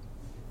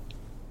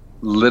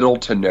little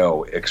to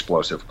no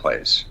explosive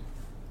plays.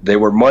 They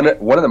were one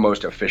of the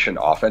most efficient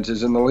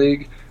offenses in the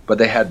league, but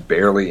they had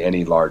barely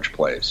any large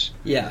plays.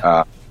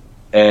 Yeah.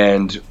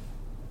 And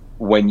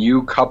when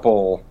you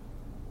couple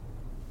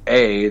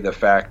the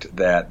fact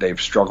that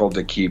they've struggled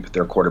to keep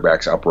their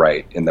quarterbacks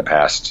upright in the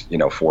past,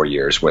 4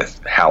 years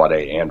with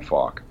Halliday and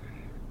Falk,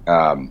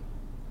 and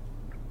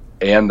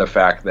the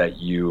fact that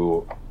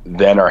you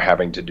then are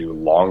having to do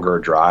longer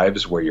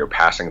drives where you're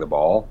passing the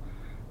ball,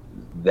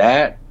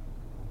 that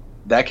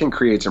can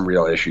create some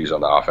real issues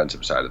on the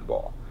offensive side of the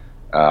ball.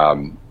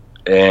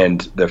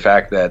 And the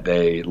fact that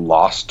they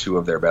lost 2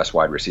 of their best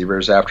wide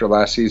receivers after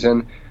last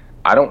season,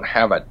 I don't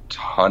have a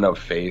ton of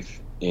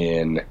faith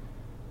in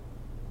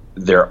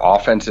their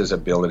offense's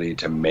ability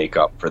to make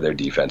up for their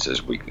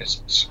defense's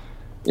weaknesses.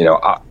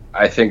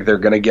 I think they're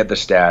going to get the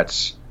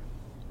stats.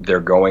 They're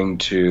going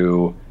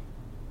to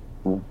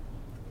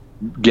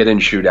get in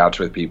shootouts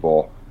with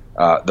people.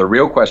 The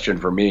real question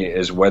for me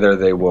is whether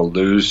they will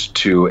lose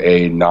to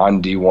a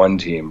non-D1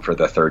 team for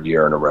the 3rd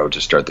year in a row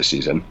to start the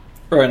season.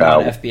 Or a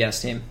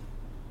non-FBS team.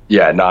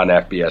 Yeah,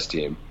 non-FBS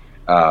team.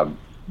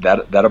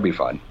 That'll be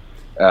fun.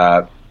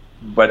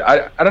 But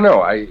I don't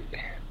know.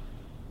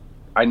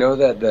 I know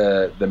that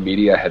the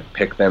media had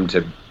picked them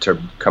to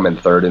come in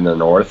 3rd in the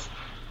North.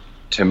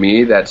 To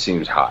me, that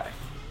seems high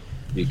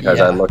because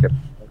I look at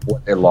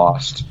what they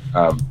lost,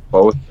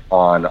 both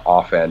on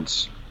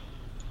offense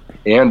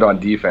and on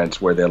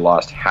defense, where they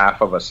lost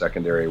half of a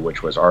secondary,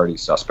 which was already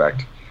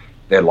suspect.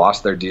 They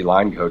lost their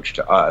D-line coach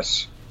to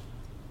us.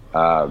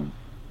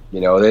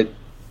 They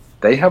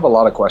have a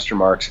lot of question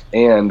marks,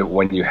 and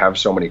when you have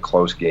so many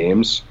close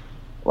games,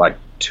 like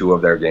 2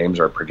 of their games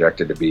are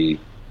projected to be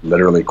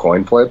literally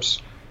coin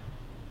flips,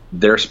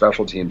 their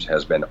special teams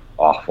has been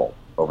awful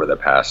over the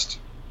past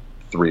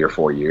 3 or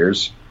 4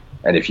 years.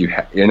 And if you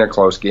in a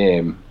close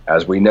game,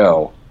 as we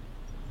know,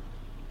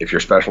 if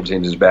your special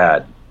teams is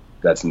bad,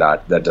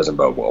 that doesn't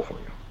bode well for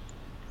you.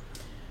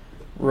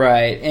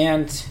 Right.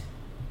 And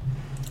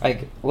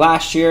like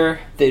last year,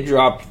 they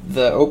dropped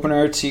the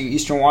opener to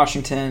Eastern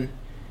Washington.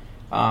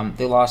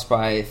 They lost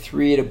by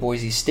 3 to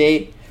Boise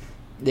State.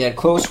 They had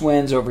close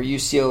wins over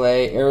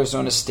UCLA,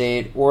 Arizona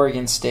State,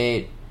 Oregon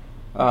State.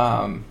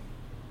 And,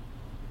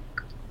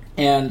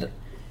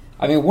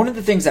 I mean, one of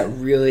the things that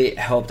really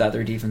helped out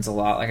their defense a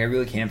lot, like I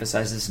really can't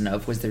emphasize this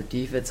enough, was their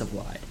defensive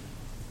line.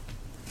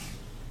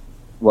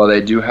 Well,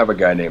 they do have a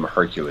guy named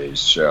Hercules,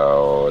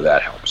 so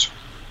that helps.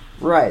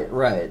 Right.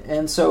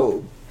 And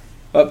so,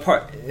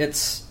 but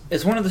it's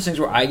one of those things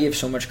where I gave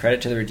so much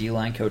credit to their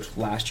D-line coach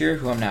last year,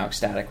 who I'm now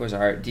ecstatic was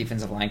our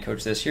defensive line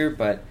coach this year,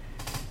 but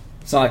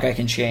it's not like I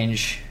can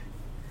change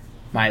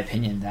my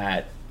opinion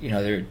that,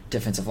 their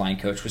defensive line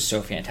coach was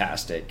so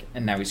fantastic,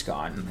 and now he's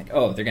gone. And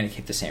they're going to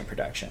keep the same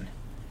production.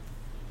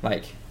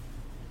 It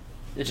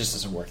just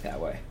doesn't work that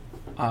way.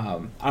 I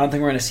don't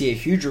think we're going to see a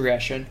huge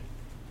regression,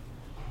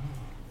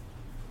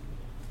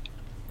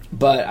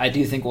 but I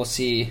do think we'll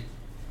see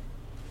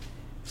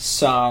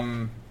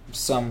some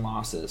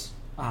losses.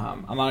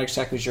 I'm not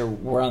exactly sure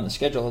where on the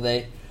schedule.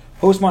 They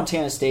host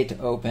Montana State to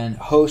open,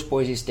 host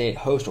Boise State,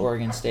 host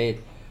Oregon State,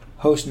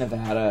 host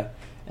Nevada,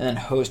 and then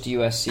host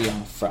USC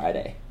on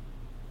Friday.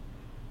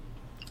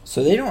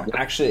 So they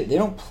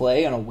don't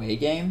play an away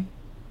game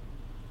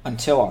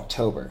until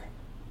October.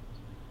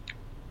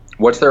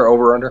 What's their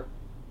over-under?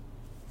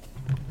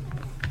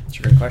 That's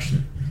a great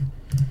question.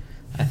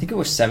 I think it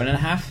was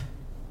 7.5.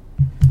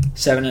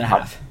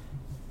 7.5.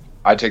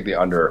 I take the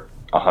under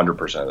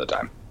 100% of the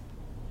time.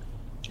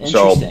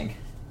 Interesting. So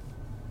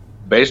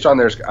based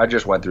on I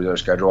just went through their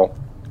schedule,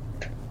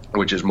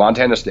 which is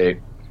Montana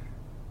State.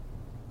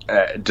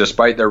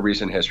 Despite their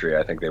recent history,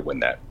 I think they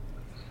win that.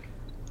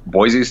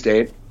 Boise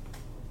State,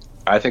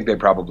 I think they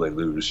probably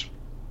lose.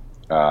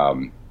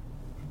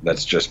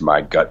 That's just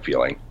my gut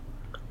feeling.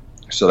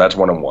 So that's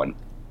 1-1.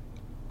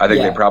 I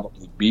think they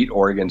probably beat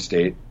Oregon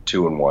State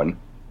 2-1.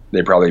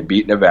 They probably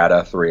beat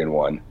Nevada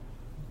 3-1.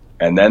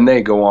 And then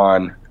they go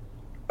on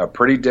a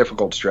pretty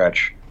difficult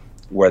stretch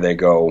where they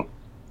go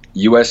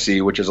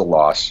USC, which is a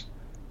loss,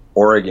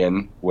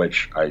 Oregon,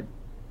 which I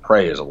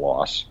pray is a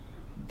loss.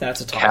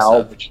 That's a toss-up.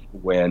 Cal, which is a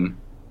win.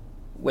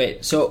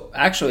 Wait, so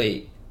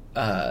actually,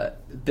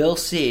 Bill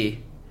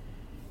C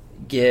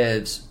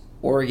gives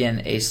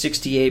Oregon a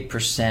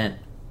 68%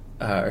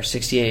 or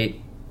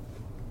 68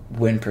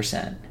 win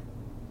percent.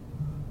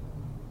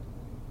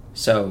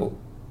 So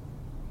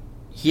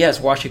he has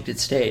Washington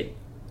State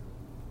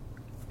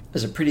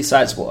as a pretty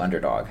sizable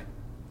underdog.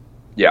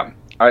 Yeah.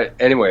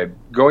 Anyway,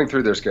 going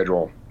through their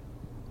schedule,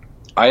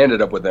 I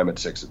ended up with them at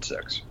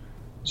 6-6.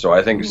 So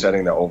I think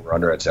setting the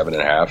over/under at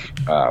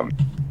 7.5,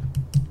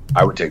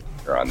 I would take the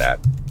under on that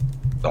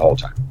the whole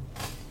time.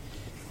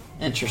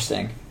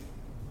 Interesting.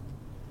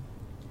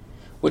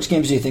 Which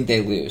games do you think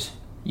they lose?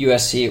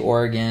 USC,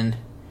 Oregon,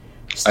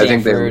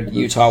 Stanford,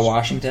 Utah,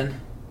 Washington?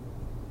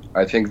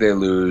 I think they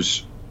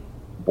lose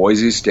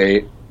Boise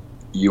State,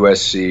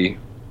 USC,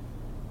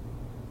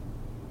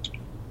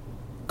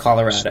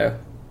 Colorado,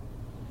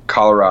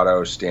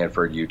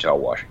 Stanford, Utah,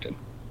 Washington.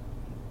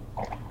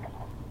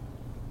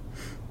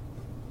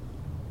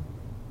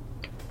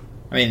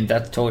 I mean,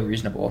 that's totally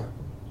reasonable.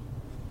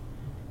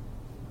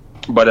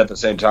 But at the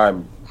same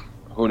time,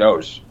 who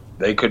knows?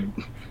 They could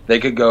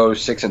go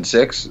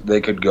 6-6.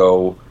 They could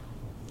go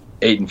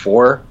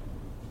 8-4.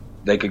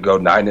 They could go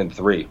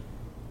 9-3.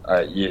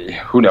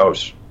 Who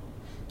knows?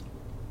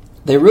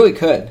 They really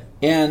could.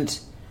 And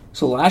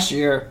so last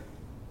year,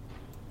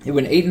 they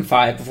went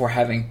 8-5 before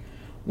having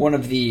one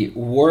of the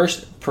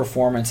worst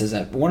performances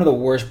one of the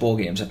worst bowl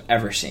games I've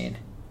ever seen.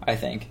 I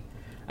think.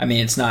 I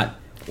mean, it's not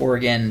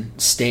Oregon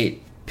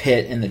State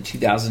Pitt in the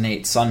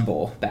 2008 Sun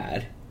Bowl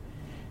bad,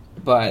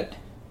 but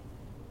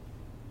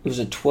it was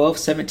a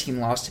 12-17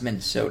 loss to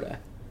Minnesota.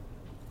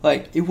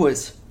 Like, it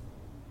was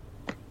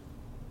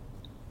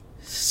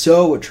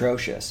so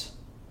atrocious.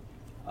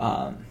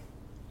 But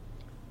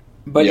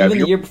even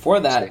the year before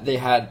that, they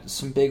had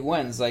some big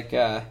wins. Like,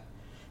 they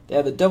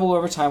had the double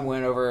overtime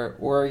win over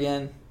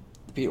Oregon,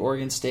 beat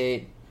Oregon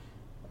State,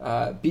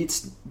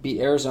 beat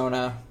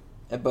Arizona,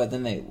 but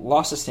then they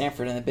lost to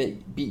Stanford and they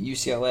beat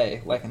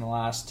UCLA, like in the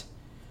last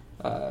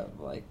 3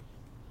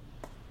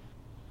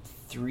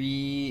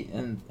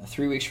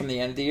 weeks from the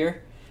end of the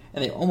year,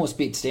 and they almost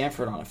beat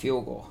Stanford on a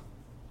field goal.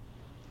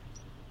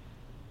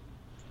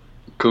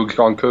 Cougs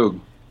on Coug.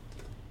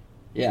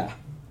 Yeah.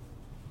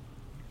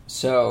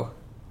 So,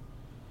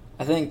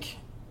 I think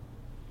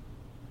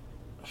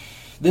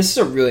this is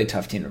a really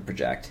tough team to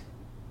project.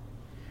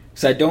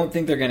 Because I don't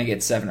think they're going to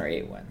get 7 or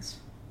 8 wins.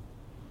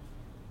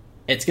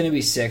 It's going to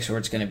be 6 or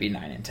it's going to be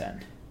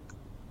 9-10.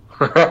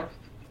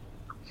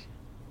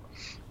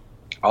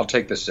 I'll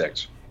take the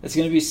 6. It's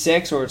going to be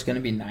 6 or it's going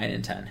to be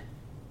 9-10.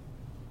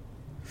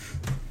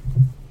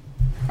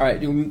 All right,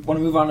 do we want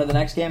to move on to the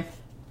next game?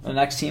 The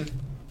next team?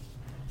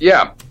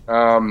 Yeah.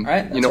 All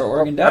right, that's our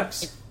Oregon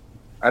Ducks.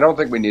 I don't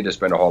think we need to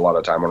spend a whole lot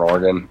of time on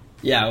Oregon.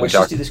 Yeah, let's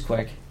just do this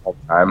quick. All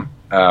the time.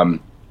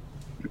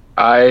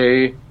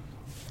 I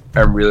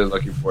am really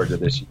looking forward to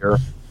this year,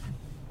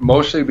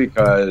 mostly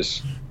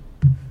because,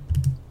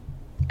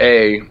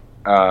 I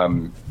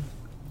don't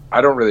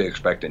really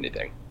expect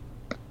anything,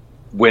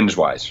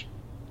 wins-wise.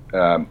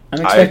 I'm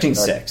expecting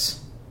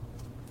 6.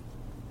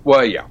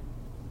 Well, yeah.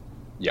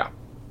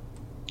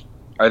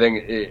 I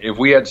think if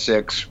we had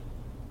 6,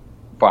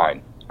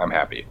 fine. I'm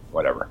happy.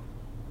 Whatever.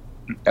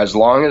 As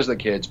long as the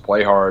kids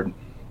play hard,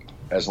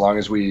 as long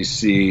as we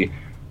see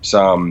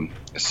some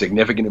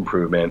significant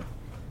improvement,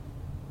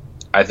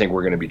 I think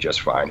we're going to be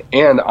just fine.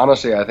 And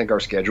honestly, I think our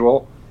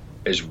schedule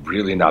is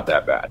really not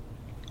that bad.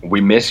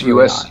 We miss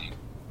USC.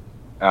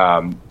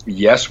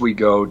 Yes, we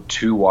go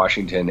to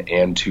Washington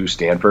and to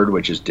Stanford,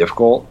 which is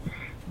difficult.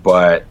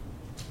 But,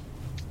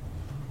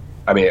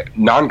 I mean,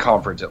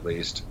 non-conference at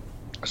least,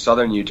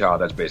 Southern Utah,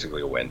 that's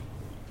basically a win.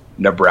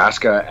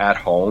 Nebraska at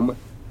home,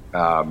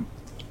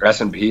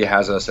 S&P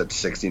has us at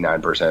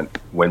 69%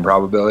 win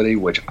probability,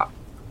 which,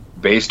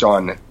 based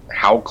on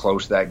how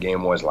close that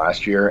game was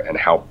last year and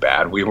how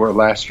bad we were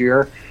last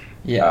year,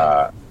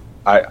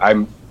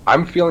 I'm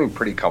feeling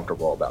pretty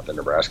comfortable about the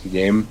Nebraska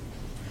game.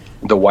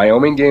 The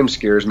Wyoming game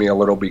scares me a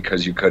little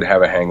because you could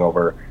have a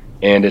hangover,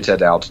 and it's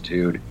at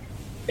altitude,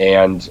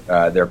 and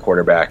their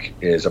quarterback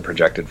is a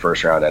projected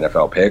first-round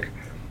NFL pick.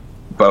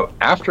 But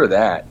after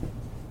that,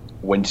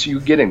 once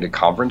you get into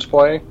conference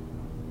play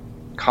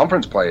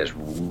is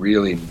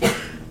really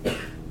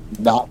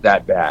not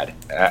that bad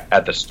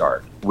at the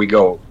start. We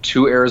go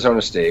to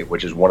Arizona State,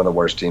 which is one of the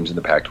worst teams in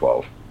the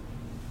Pac-12.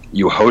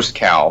 You host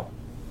Cal,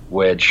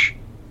 which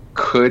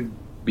could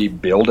be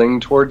building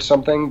towards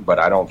something, but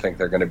I don't think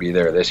they're going to be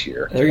there this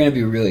year. They're going to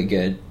be really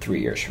good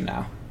 3 years from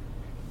now.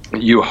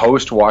 You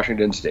host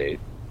Washington State,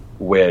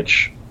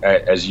 which,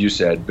 as you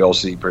said, Bill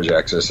C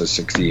projects us a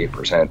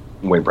 68%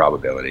 win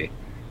probability.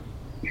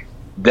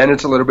 Then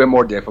it's a little bit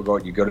more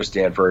difficult. You go to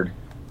Stanford.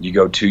 You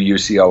go to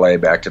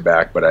UCLA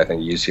back-to-back, but I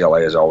think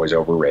UCLA is always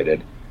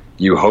overrated.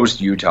 You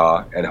host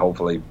Utah and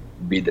hopefully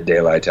beat the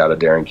daylights out of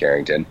Darren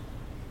Carrington.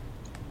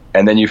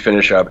 And then you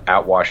finish up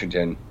at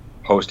Washington,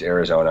 host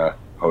Arizona,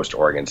 host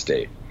Oregon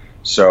State.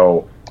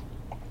 So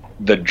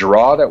the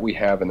draw that we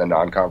have in the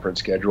non-conference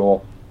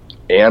schedule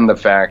and the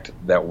fact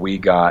that we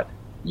got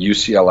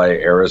UCLA,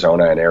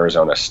 Arizona, and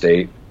Arizona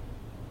State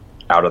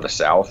out of the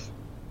South,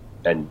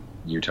 and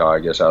Utah, I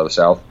guess, out of the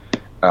South,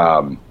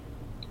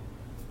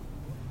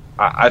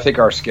 I think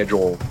our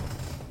schedule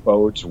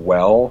bodes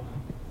well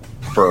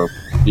for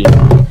being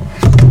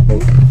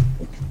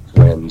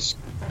wins.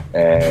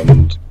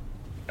 And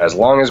as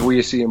long as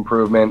we see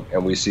improvement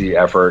and we see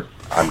effort,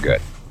 I'm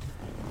good.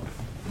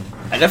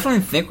 I definitely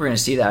think we're going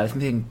to see that. I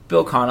think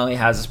Bill Connolly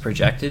has us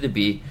projected to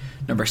be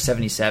number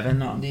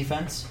 77 on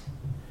defense,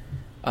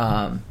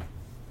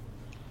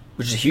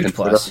 which is a huge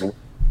plus.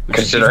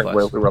 Considering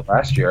where we were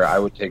last year, I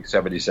would take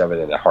 77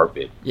 in a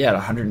heartbeat. Yeah, at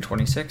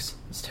 126.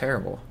 It's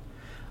terrible.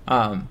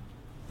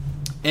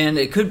 And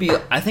it could be,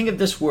 I think if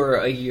this were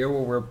a year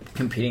where we're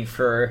competing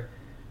for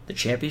the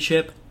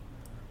championship,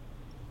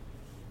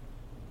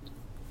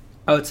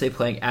 I would say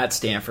playing at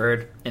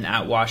Stanford and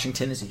at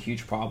Washington is a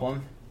huge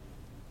problem.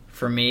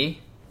 For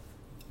me,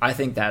 I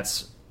think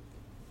that's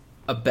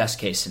a best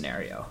case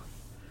scenario.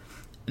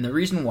 And the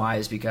reason why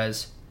is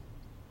because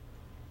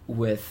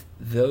with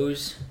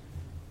those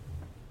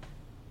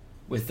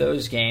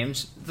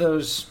games,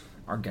 those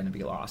are going to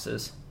be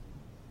losses.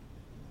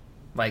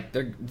 Like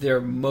they're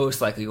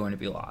most likely going to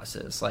be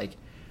losses. Like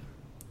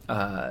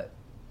Bill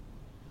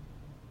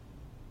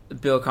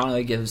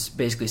Connolly gives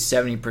basically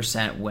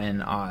 70%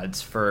 win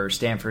odds for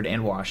Stanford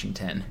and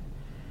Washington.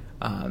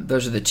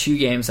 Those are the two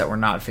games that we're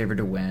not favored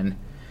to win.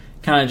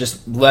 Kind of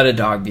just let a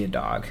dog be a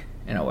dog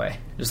in a way.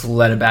 Just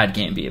let a bad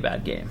game be a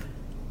bad game.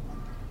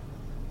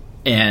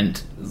 And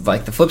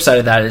like the flip side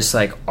of that is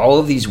like all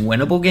of these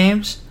winnable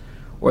games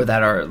or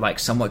that are like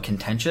somewhat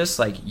contentious,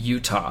 like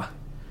Utah,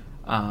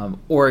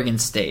 Oregon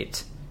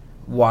State,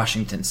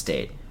 Washington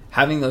State,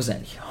 having those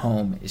at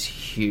home is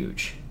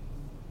huge.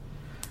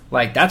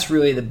 Like that's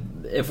really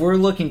if we're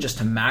looking just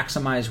to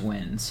maximize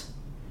wins,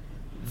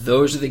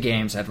 those are the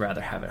games I'd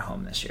rather have at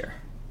home this year.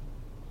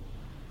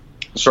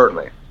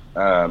 Certainly.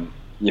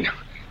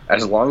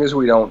 As long as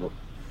we don't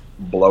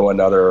blow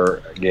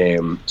another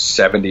game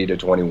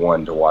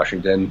 70-21 to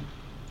Washington,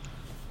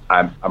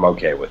 I'm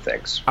okay with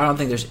things. I don't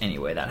think there's any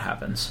way that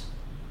happens.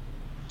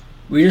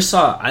 We just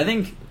saw, I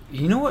think,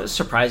 you know what was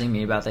surprising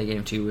me about that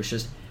game too was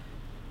just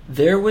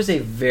there was a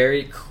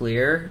very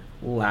clear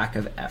lack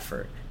of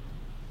effort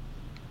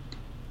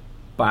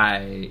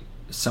by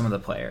some of the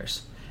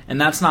players. And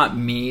that's not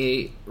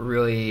me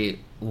really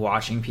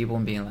watching people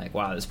and being like,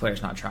 wow, this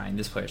player's not trying,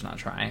 this player's not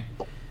trying.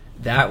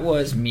 That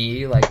was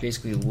me like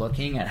basically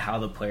looking at how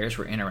the players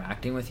were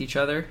interacting with each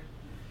other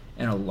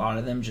and a lot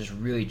of them just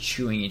really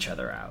chewing each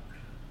other out.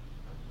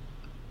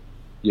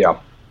 Yeah.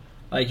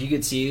 Like you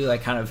could see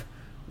like kind of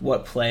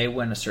what play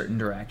went a certain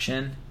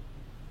direction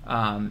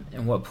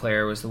and what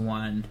player was the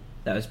one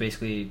that was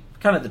basically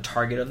kind of the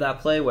target of that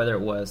play, whether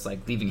it was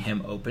like leaving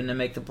him open to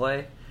make the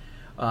play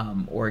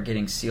or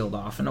getting sealed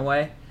off in a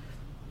way.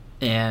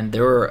 And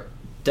there were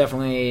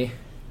definitely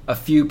a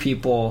few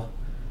people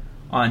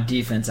on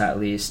defense at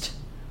least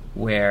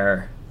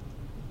where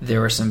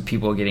there were some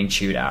people getting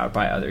chewed out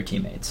by other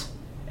teammates.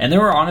 And there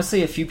were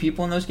honestly a few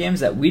people in those games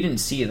that we didn't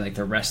see like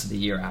the rest of the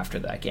year after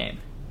that game.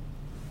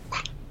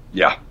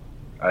 Yeah.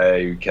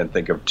 I can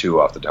think of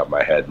two off the top of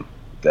my head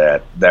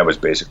that was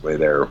basically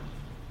their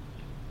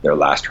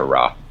last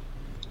hurrah.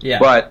 Yeah.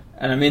 But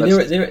and I mean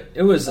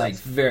it was like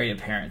very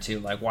apparent too,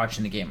 like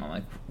watching the game I'm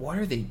like, what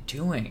are they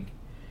doing?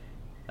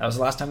 That was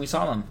the last time we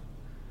saw them.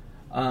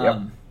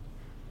 Yep.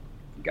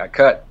 Got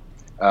cut.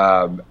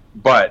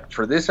 But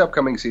for this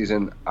upcoming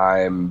season,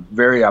 I'm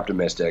very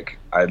optimistic.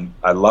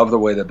 I love the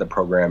way that the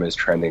program is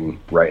trending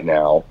right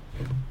now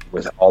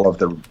with all of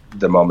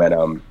the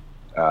momentum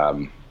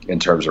in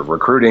terms of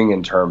recruiting,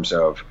 in terms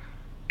of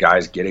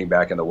guys getting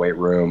back in the weight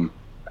room.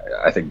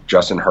 I think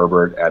Justin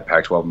Herbert at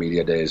Pac-12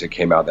 Media Days, it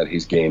came out that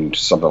he's gained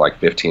something like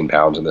 15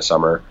 pounds in the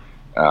summer.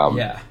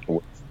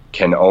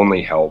 Can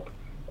only help.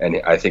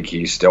 And I think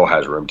he still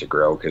has room to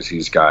grow because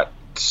he's got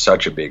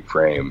such a big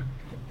frame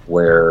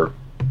where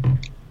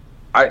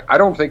I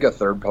don't think a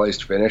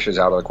third-place finish is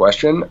out of the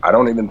question. I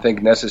don't even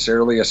think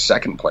necessarily a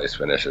second-place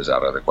finish is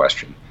out of the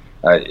question.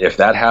 If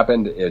that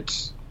happened,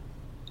 it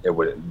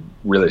would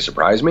really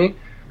surprise me.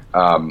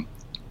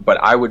 But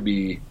I would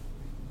be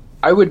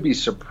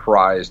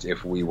surprised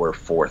if we were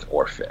fourth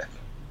or fifth.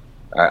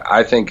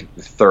 I think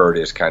third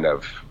is kind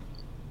of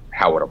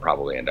how it'll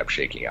probably end up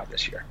shaking out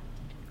this year.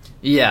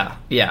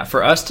 Yeah.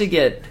 For us to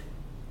get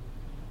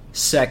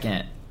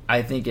second,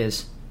 I think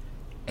is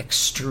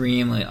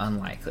extremely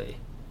unlikely.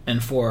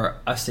 And for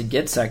us to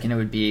get second, it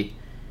would be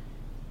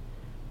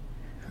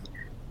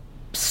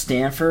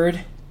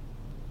Stanford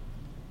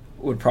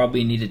would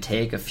probably need to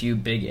take a few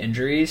big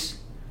injuries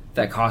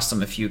that cost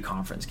them a few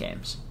conference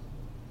games.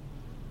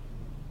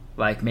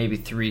 Like maybe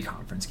 3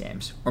 conference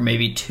games. Or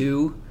maybe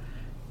 2,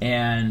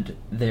 and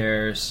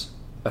there's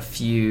a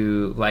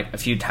few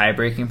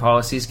tie-breaking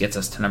policies gets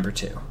us to number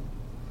 2.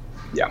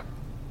 Yeah.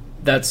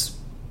 That's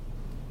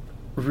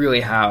really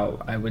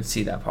how I would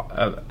see that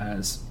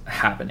as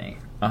happening.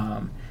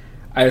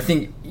 I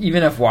think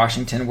even if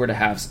Washington were to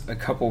have a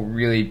couple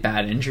really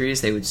bad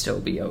injuries, they would still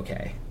be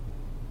okay.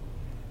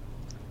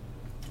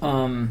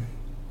 And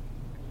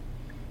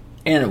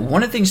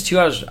one of the things too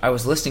I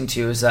was listening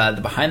to is the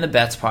Behind the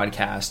Bets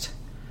podcast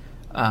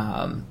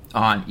on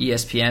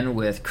ESPN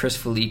with Chris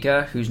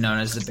Felica, who's known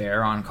as the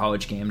Bear on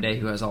College Game Day,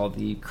 who has all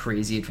the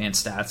crazy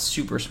advanced stats,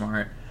 super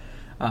smart.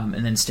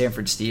 And then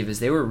Stanford Steve, is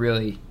they were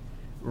really,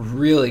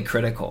 really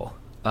critical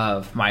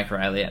of Mike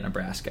Riley at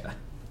Nebraska.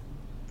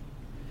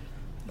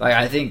 Like,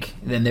 I think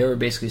then they were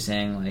basically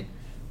saying, like,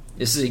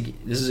 this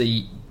is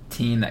a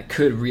team that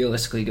could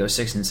realistically go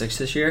 6-6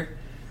 this year,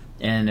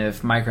 and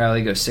if Mike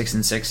Riley goes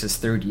 6-6 his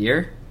third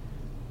year,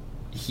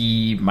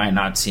 he might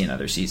not see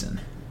another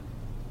season.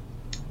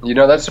 You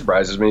know, that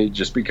surprises me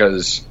just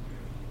because,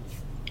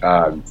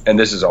 and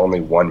this is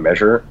only one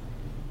measure,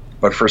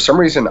 but for some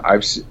reason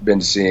I've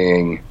been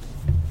seeing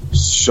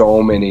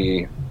so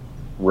many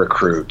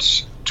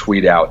recruits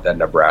tweet out that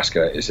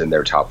Nebraska is in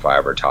their top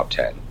 5 or top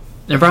 10.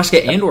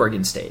 Nebraska and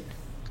Oregon State.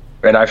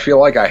 And I feel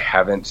like I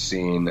haven't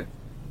seen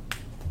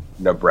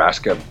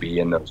Nebraska be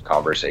in those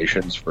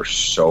conversations for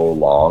so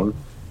long.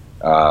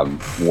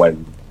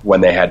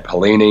 When they had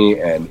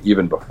Pelini and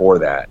even before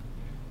that,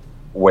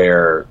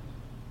 where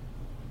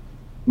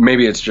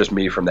maybe it's just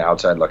me from the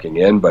outside looking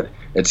in, but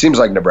it seems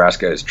like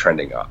Nebraska is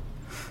trending up.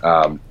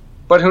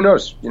 But who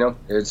knows? You know,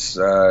 it's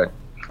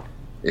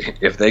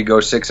if they go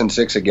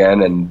 6-6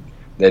 again and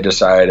they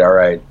decide, all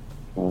right,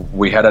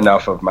 we had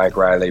enough of Mike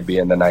Riley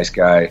being the nice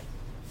guy.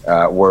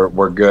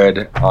 We're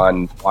good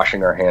on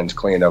washing our hands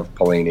clean of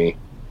Pelini.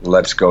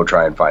 Let's go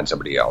try and find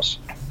somebody else.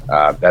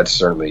 That's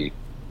certainly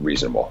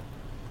reasonable.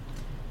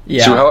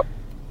 Yeah. So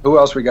who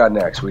else we got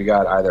next? We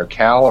got either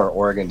Cal or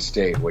Oregon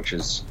State, which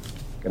is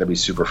going to be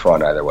super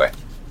fun either way.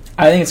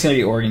 I think it's going to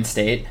be Oregon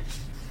State.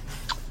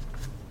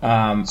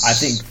 I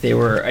think they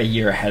were a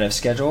year ahead of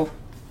schedule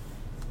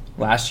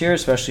last year,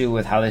 especially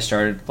with how they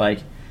started.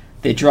 Like,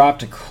 they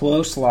dropped a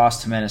close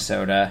loss to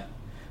Minnesota,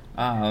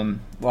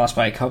 lost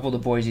by a couple to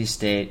Boise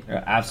State,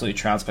 absolutely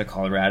trounced by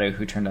Colorado,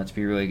 who turned out to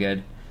be really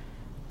good,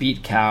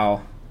 beat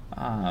Cal.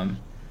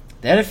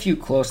 They had a few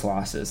close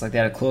losses. Like, they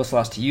had a close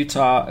loss to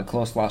Utah, a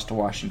close loss to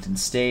Washington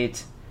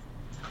State,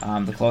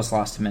 the close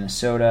loss to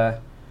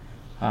Minnesota.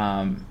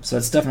 So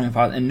it's definitely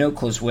and no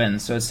close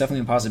wins. So it's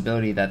definitely a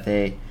possibility that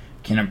they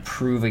can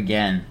improve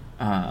again.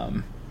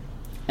 And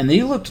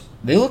they looked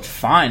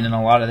fine in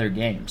a lot of their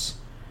games.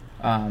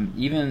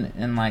 Even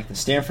in like the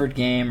Stanford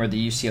game or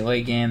the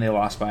UCLA game, they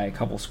lost by a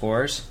couple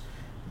scores.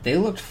 They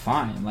looked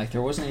fine. Like,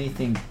 there wasn't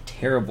anything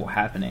terrible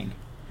happening.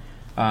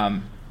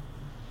 And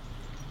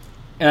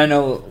I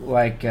know,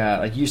 like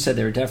you said,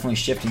 they were definitely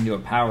shifting to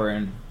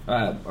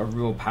a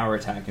real power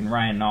attack. And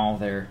Ryan Nall,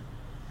 their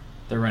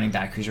running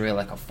back, who's really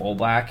like a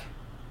fullback.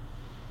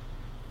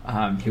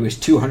 He was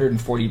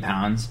 240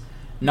 pounds.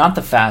 Not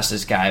the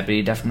fastest guy, but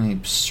he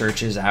definitely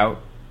seeks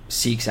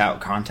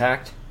out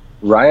contact.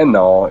 Ryan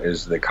Nall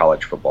is the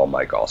college football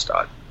Mike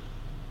Allstott.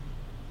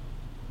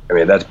 I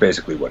mean, that's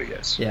basically what he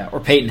is. Yeah, or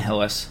Peyton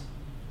Hillis.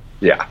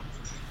 Yeah.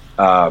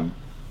 I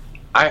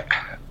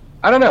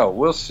don't know.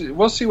 We'll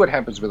see what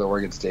happens with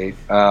Oregon State.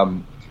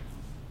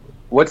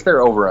 What's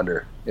their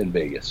over-under in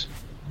Vegas?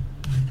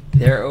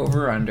 Their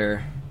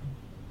over-under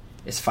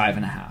is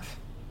 5.5.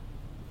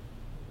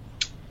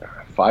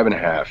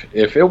 5.5.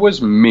 If it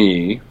was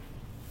me...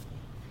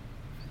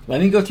 Let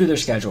me go through their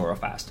schedule real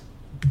fast.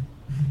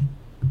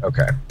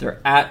 Okay. They're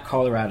at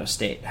Colorado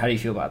State. How do you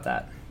feel about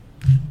that?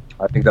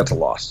 I think that's a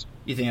loss.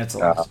 You think that's a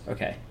loss?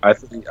 Okay. I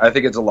think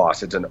it's a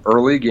loss. It's an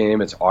early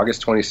game. It's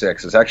August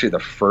 26th. It's actually the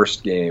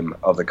first game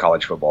of the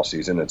college football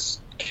season. It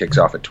kicks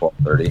off at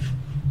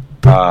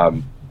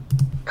 12:30.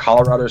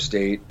 Colorado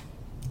State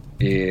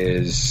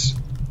is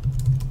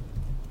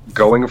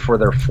going for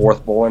their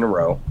 4th bowl in a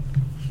row.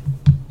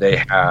 They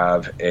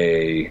have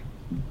a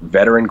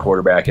veteran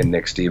quarterback in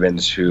Nick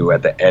Stevens, who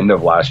at the end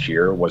of last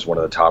year was one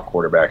of the top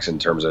quarterbacks in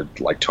terms of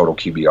like total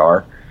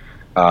QBR.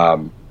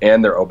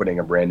 And they're opening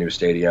a brand new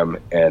stadium,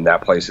 and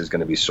that place is going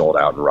to be sold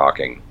out and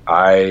rocking.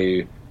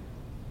 I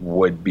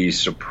would be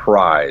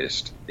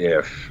surprised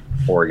if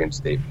Oregon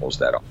State pulls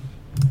that off.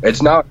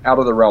 It's not out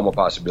of the realm of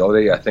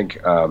possibility. I think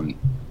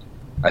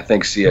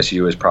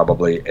CSU is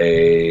probably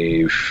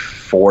a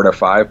 4 to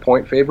 5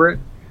 point favorite,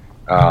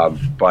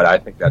 but I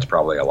think that's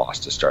probably a loss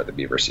to start the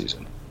Beaver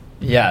season.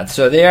 Yeah,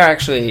 so they are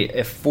actually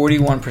a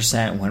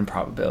 41% win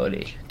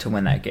probability to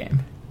win that game.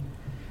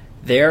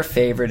 They are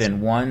favored in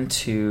 1,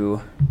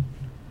 2,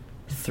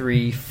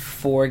 3,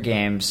 4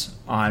 games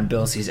on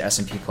Bill C's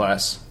S&P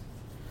Plus.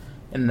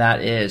 and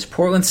that is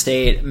Portland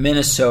State,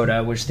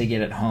 Minnesota, which they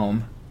get at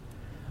home.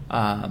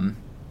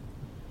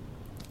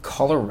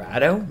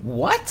 Colorado?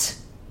 What?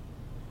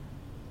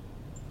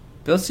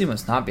 Bill's team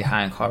was not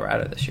behind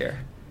Colorado this year.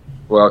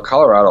 Well,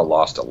 Colorado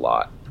lost a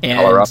lot.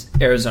 And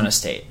Arizona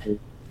State.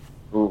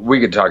 We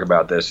could talk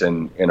about this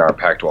in our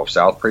Pac-12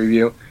 South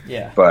preview.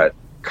 Yeah. But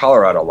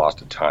Colorado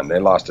lost a ton. They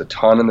lost a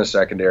ton in the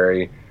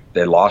secondary.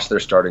 They lost their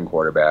starting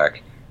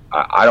quarterback.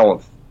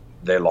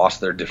 They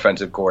lost their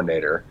defensive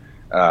coordinator.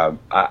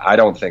 I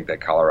don't think that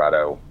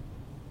Colorado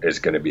is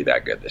going to be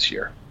that good this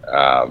year.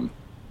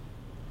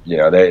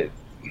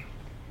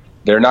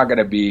 They're not going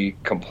to be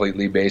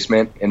completely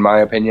basement, in my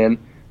opinion,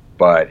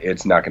 but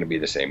it's not going to be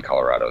the same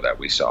Colorado that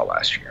we saw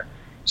last year.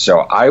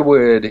 So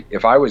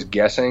if I was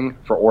guessing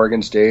for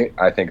Oregon State,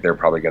 I think they're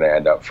probably going to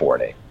end up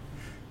 4-8.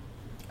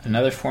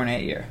 Another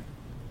 4-8 year.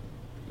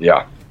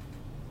 Yeah.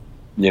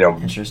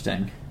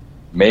 Interesting.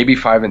 Maybe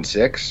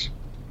 5-6.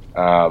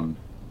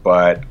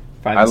 But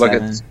 5-7.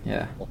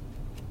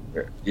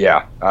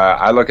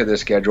 I look at the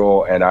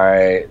schedule and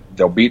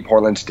they'll beat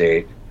Portland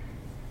State.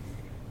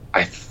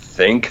 I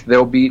think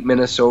they'll beat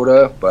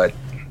Minnesota, but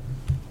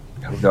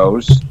who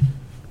knows?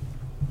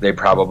 They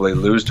probably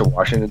lose to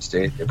Washington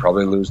State. They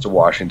probably lose to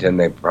Washington.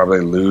 They probably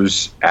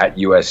lose at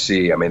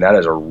USC. I mean, that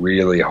is a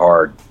really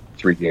hard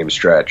 3-game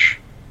stretch.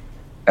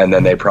 And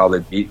then they probably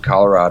beat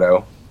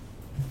Colorado.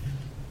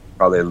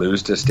 Probably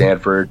lose to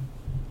Stanford.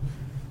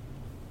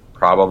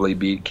 Probably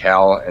beat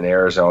Cal and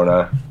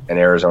Arizona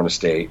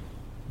State.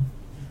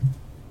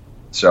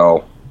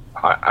 So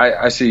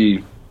I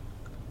see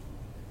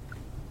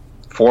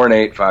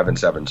 4-8,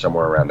 5-7,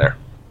 somewhere around there.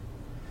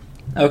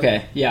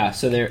 Okay, yeah.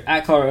 So they're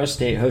at Colorado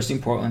State,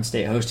 hosting Portland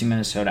State, hosting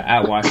Minnesota,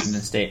 at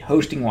Washington State,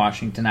 hosting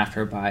Washington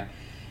after a bye,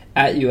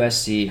 at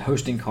USC,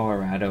 hosting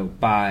Colorado,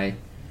 bye,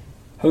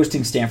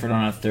 hosting Stanford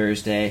on a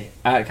Thursday,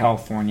 at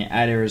California,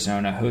 at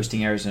Arizona,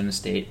 hosting Arizona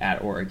State,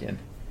 at Oregon.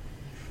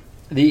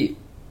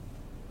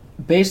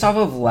 Based off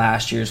of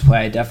last year's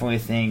play, I definitely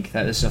think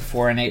that this is a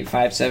 4-8,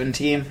 5-7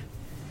 team.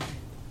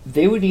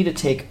 They would need to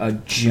take a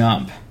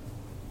jump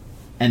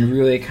and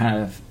really kind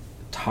of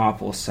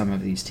topple some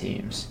of these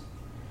teams.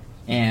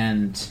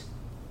 And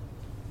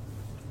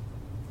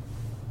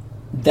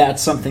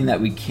that's something that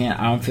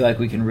I don't feel like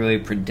we can really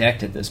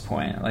predict at this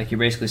point. Like, you're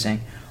basically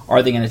saying,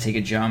 are they going to take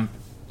a jump?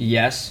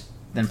 Yes,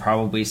 then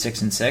probably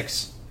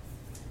 6-6.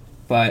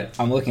 But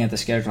I'm looking at the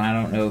schedule and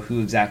I don't know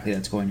who exactly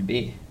that's going to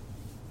be.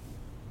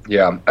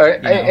 Yeah,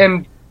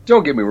 and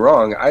don't get me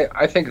wrong,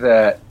 I think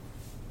that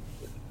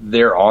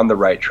they're on the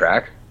right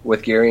track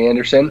with Gary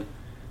Andersen.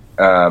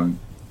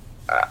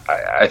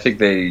 I think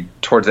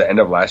towards the end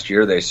of last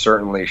year, they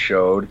certainly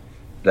showed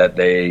that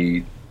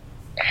they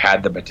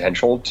had the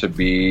potential to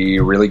be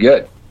really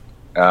good.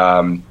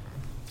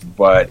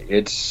 But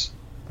it's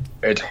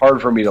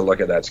hard for me to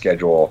look at that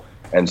schedule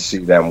and see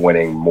them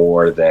winning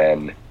more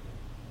than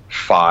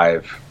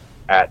 5,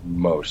 at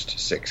most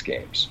 6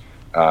 games.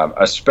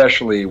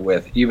 Especially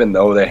even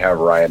though they have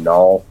Ryan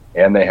Nall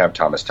and they have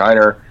Thomas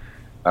Tyner,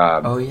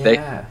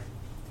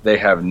 they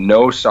have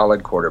no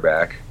solid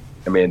quarterback.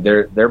 I mean,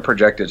 their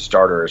projected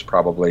starter is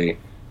probably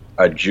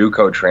a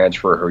JUCO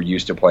transfer who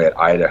used to play at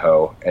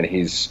Idaho, and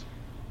he's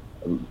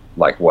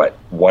like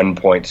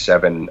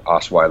 1.7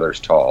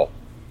 Osweilers tall.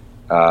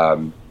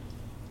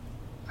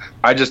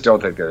 I just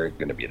don't think they're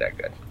going to be that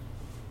good.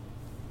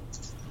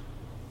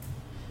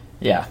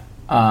 Yeah.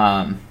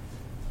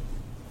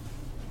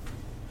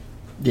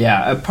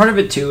 Yeah, part of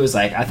it too is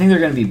I think they're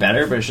going to be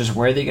better, but it's just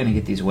where are they going to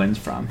get these wins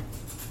from?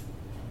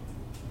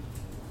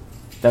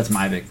 That's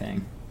my big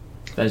thing.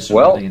 That's just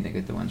where they can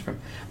get the wins from.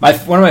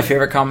 One of my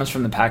favorite comments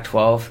from the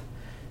Pac-12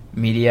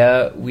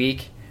 media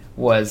week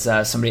was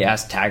somebody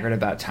asked Taggart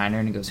about Tyner,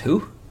 and he goes, "Who?"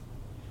 He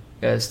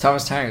goes,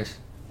 "Thomas Tyner."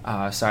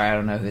 Sorry, I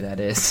don't know who that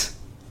is.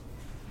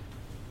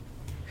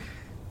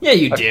 Yeah,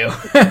 you do.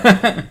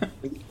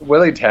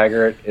 Willie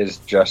Taggart is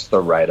just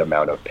the right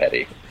amount of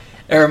petty.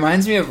 It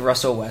reminds me of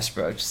Russell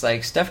Westbrook. Just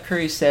like Steph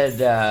Curry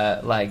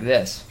said like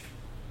this.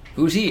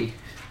 Who's he?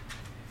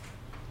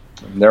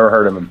 Never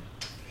heard of him.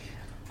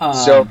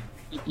 So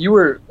you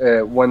were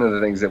one of the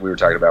things that we were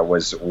talking about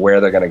was where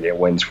they're going to get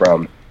wins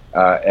from.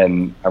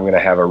 And I'm going to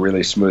have a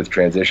really smooth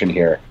transition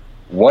here.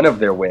 One of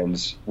their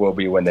wins will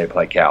be when they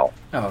play Cal.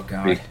 Oh,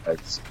 God.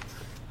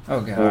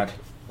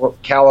 Well,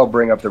 Cal will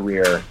bring up the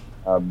rear.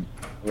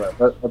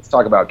 Let's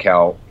talk about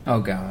Cal. Oh,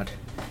 God.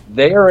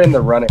 They are in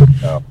the running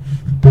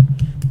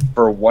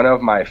for one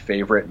of my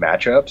favorite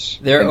matchups.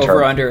 Their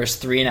over-under is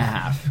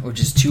 3.5, which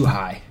is too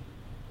high.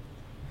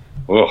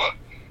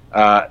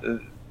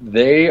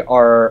 They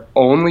are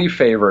only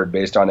favored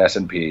based on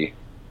S&P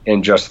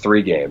in just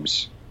 3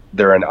 games.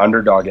 They're an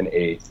underdog in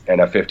 8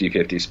 and a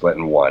 50-50 split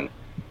in 1.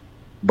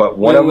 But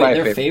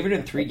they're favored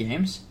in 3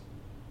 games?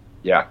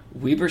 Yeah.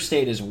 Weber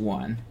State is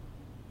 1.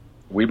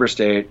 Weber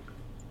State,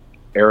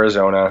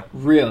 Arizona.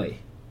 Really?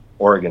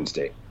 Oregon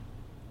State.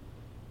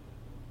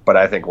 But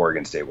I think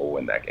Oregon State will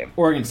win that game.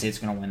 Oregon State's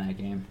going to win that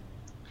game.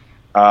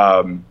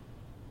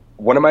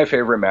 One of my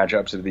favorite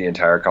matchups of the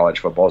entire college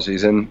football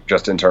season,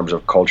 just in terms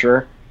of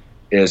culture,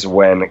 is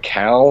when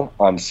Cal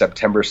on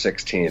September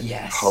 16th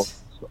hosts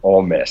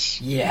Ole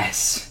Miss.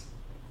 Yes.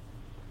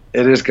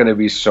 It is going to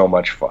be so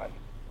much fun.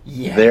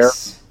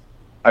 Yes.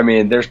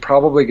 There's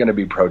probably going to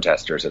be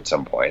protesters at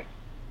some point.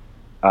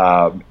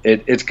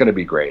 It's going to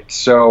be great.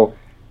 So,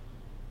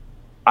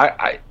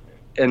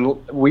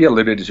 and we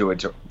alluded to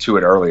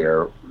it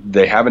earlier.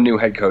 They have a new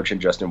head coach in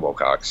Justin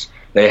Wilcox.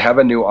 They have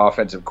a new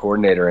offensive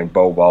coordinator in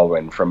Bo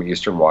Baldwin from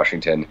Eastern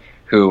Washington,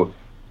 who,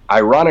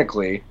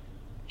 ironically,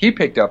 he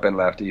picked up and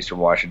left Eastern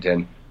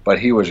Washington, but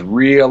he was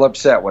real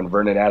upset when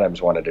Vernon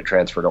Adams wanted to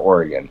transfer to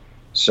Oregon.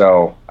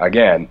 So,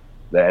 again,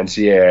 the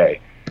NCAA.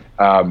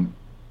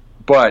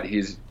 But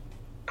he's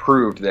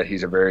proved that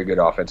he's a very good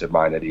offensive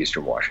mind at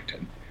Eastern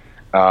Washington.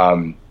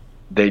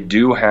 They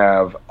do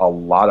have a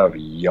lot of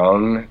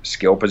young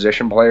skill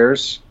position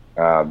players.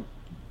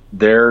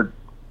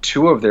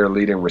 Two of their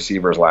leading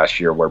receivers last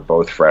year were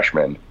both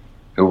freshmen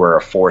who were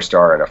a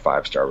 4-star and a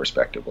 5-star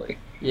respectively.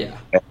 Yeah.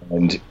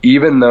 And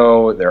even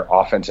though their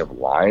offensive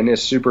line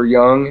is super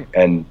young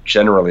and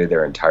generally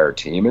their entire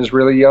team is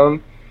really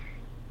young,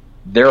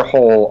 their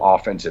whole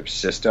offensive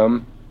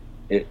system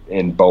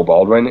in Bo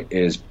Baldwin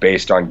is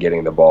based on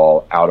getting the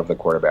ball out of the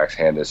quarterback's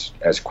hand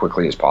as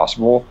quickly as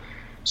possible.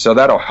 So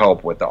that'll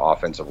help with the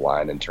offensive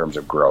line in terms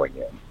of growing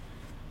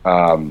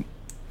in.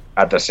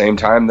 At the same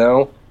time,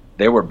 though,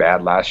 they were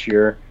bad last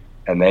year,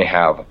 and they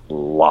have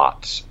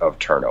lots of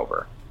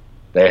turnover.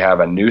 They have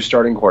a new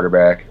starting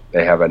quarterback.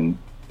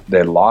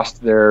 They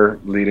lost their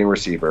leading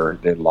receiver.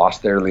 They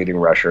lost their leading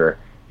rusher,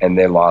 and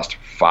they lost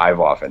 5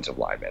 offensive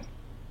linemen.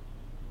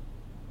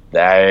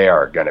 They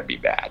are going to be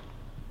bad.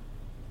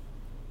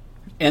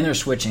 And they're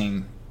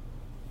switching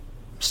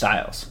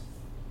styles.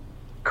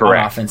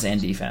 Correct. On offense and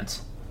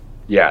defense.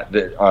 Yeah,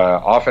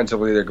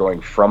 offensively they're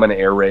going from an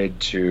air raid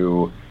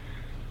to,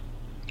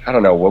 I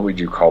don't know, what would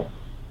you call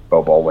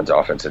Bo Baldwin's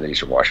offense in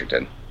Eastern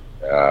Washington?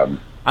 I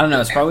don't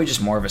know. It's probably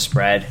just more of a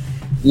spread.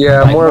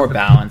 Yeah, more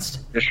balanced.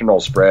 Additional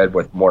spread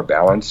with more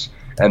balance.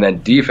 And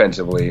then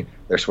defensively,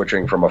 they're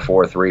switching from a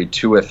 4-3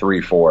 to a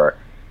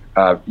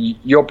 3-4.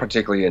 You'll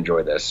particularly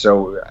enjoy this.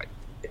 So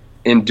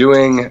in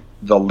doing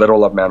the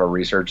little amount of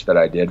research that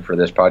I did for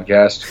this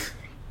podcast,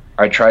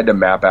 I tried to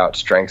map out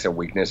strengths and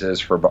weaknesses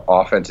for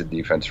offense and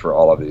defense for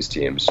all of these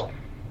teams.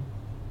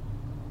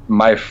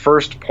 My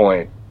first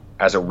point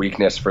as a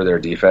weakness for their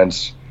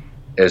defense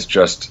is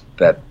just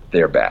that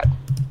they're bad.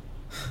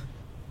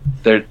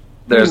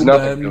 There's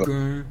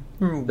nothing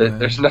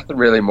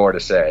really more to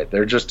say.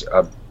 They're just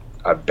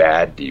a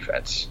bad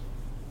defense.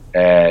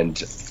 And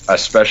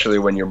especially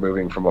when you're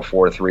moving from a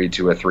 4-3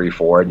 to a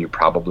 3-4 and you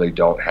probably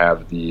don't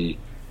have the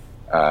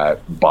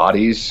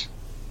bodies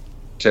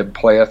to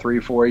play a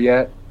 3-4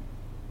 yet,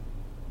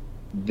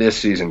 this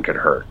season could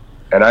hurt.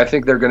 And I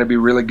think they're going to be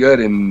really good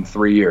in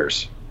 3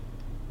 years.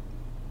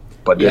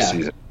 But this season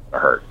is going to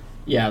hurt.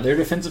 Yeah, their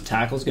defensive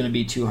tackle is going to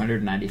be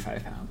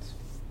 295 pounds.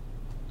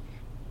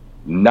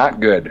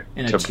 Not good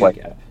to play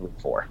gap.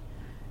 3-4.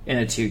 In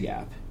a 2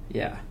 gap,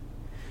 yeah.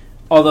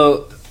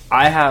 Although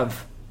I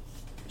have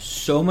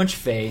so much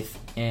faith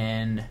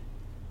in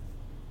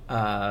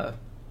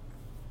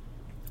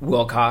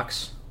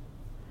Wilcox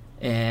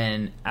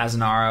and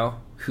Azanaro,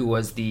 who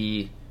was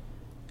the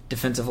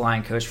defensive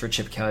line coach for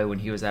Chip Kelly when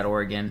he was at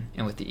Oregon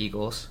and with the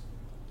Eagles.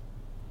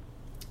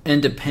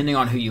 And depending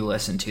on who you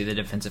listen to, the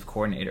defensive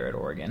coordinator at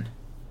Oregon.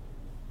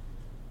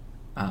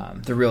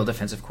 The real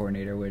defensive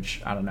coordinator,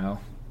 which I don't know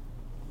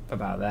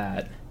about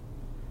that.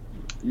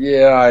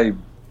 Yeah,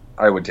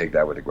 I would take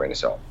that with a grain of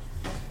salt.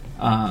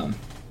 And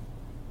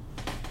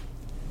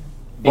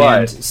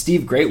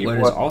Steve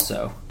Greatwood is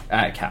also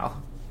at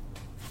Cal.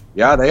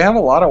 Yeah, they have a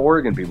lot of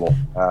Oregon people.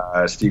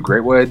 Steve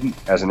Greatwood,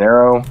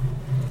 Azanaro.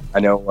 I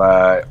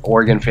know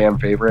Oregon fan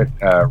favorite,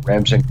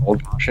 Ramson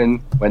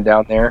Goldpashin went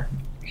down there.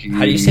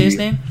 How do you say his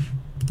name?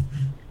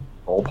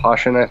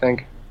 Goldpashin, I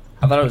think.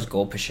 I thought it was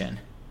Goldpashin.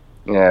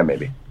 Yeah,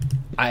 maybe.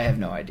 I have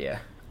no idea.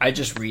 I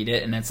just read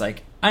it, and it's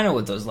like, I know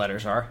what those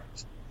letters are.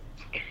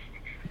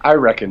 I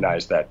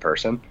recognize that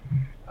person.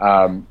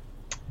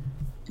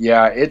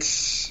 Yeah,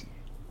 it's...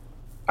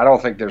 I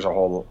don't think there's a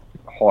whole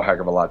heck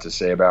of a lot to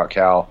say about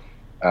Cal.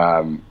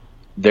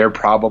 They're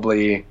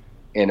probably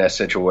in a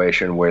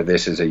situation where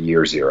this is a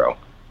year 0.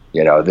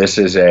 You know, this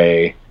is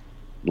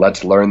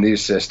let's learn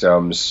these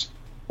systems,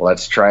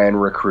 let's try and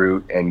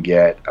recruit and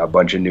get a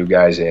bunch of new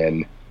guys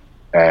in,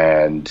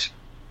 and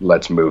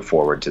let's move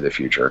forward to the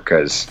future,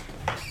 because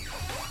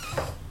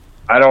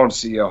I don't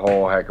see a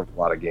whole heck of a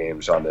lot of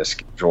games on this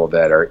schedule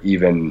that are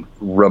even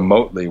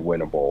remotely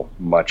winnable,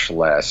 much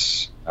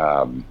less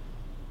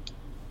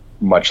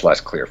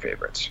clear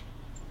favorites.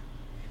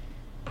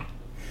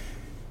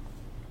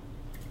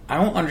 I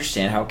don't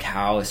understand how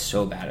Cal is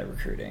so bad at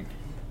recruiting.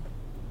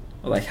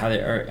 Like how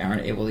they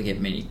aren't able to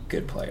get many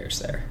good players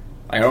there.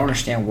 I don't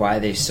understand why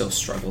they still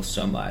struggle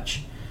so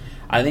much.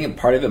 I think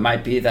part of it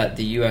might be that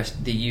the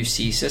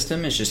UC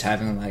system is just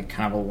having like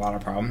kind of a lot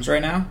of problems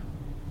right now.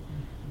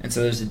 And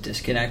so there's a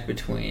disconnect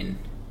between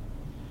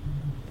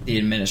the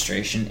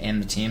administration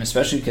and the team,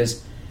 especially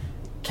because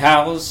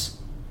Cal's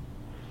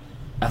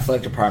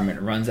athletic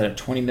department runs at a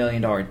 $20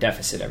 million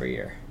deficit every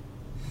year.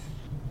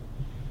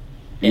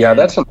 Yeah,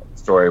 that's another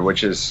story,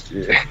 which is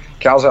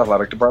Cal's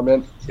athletic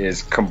department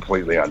is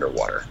completely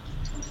underwater.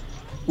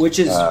 Which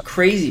is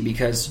crazy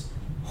because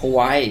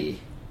Hawaii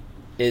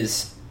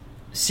is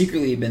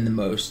secretly been the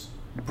most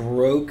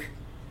broke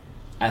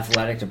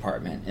athletic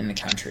department in the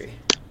country.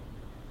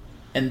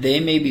 And they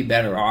may be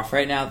better off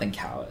right now than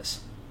Cal is.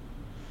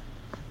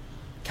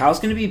 Cal's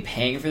going to be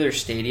paying for their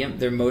stadium,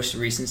 their most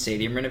recent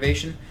stadium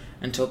renovation,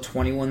 until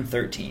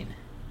 2113.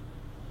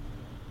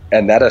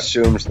 And that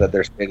assumes that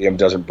their stadium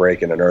doesn't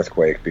break in an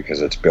earthquake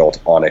because it's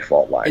built on a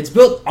fault line. It's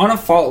built on a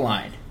fault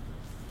line.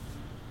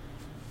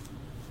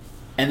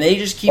 And they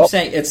just keep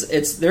saying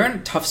they're in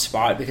a tough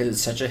spot because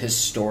it's such a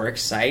historic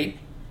site.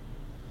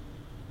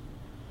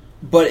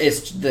 But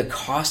it's the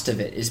cost of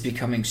it is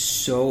becoming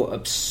so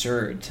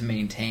absurd to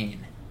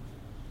maintain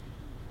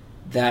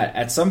that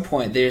at some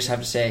point they just have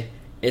to say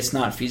it's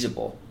not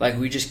feasible. Like,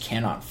 we just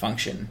cannot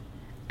function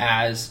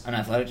as an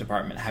athletic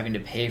department having to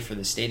pay for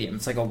the stadium.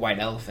 It's like a white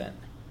elephant.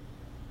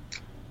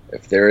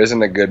 If there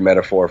isn't a good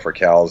metaphor for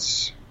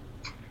Cal's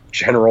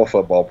general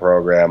football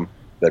program,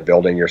 that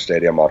building your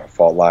stadium on a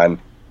fault line,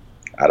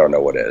 I don't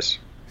know what is.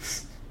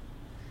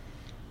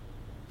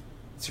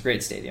 It's a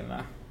great stadium,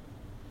 though.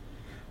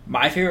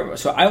 My favorite...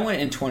 So I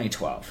went in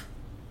 2012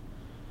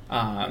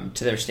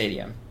 to their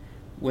stadium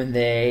when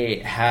they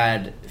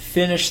had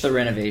finished the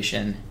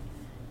renovation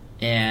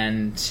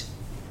and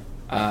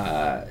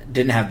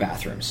didn't have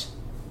bathrooms.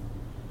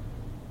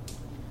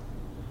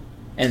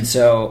 And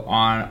so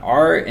on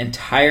our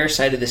entire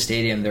side of the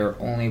stadium, there were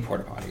only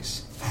porta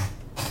potties.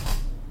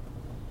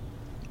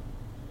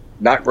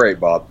 Not great,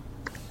 Bob.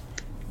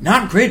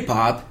 Not great,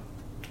 Bob.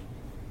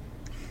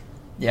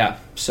 Yeah,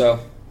 so...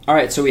 All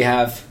right, so we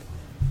have...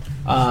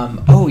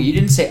 you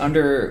didn't say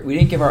under... We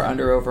didn't give our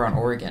under-over on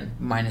Oregon.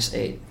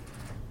 -8.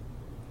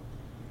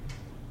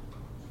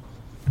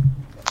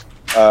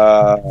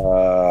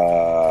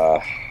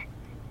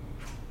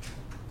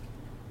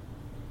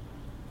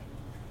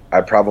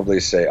 I'd probably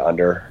say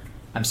under.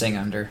 I'm saying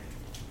under.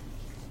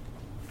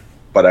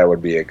 But I would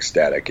be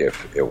ecstatic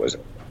if it was.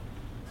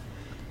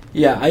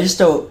 Yeah, I just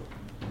don't...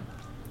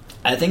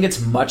 I think it's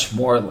much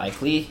more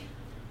likely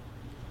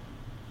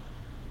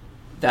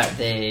that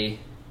they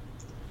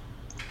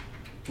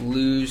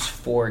lose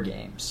 4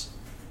 games.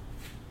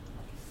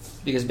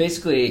 Because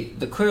basically,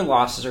 the clear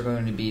losses are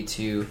going to be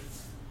to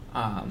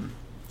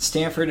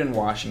Stanford and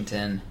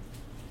Washington,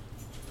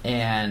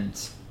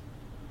 and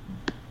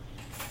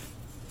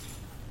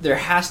there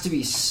has to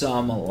be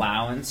some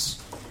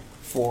allowance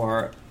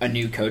for a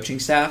new coaching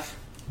staff.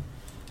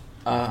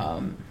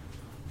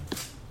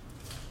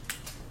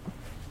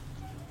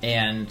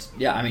 And,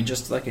 yeah, I mean,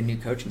 just like a new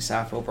coaching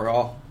staff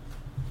overall.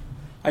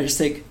 I just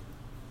think,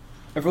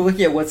 if we're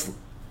looking at what's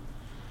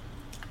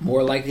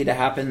more likely to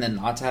happen than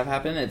not to have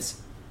happen,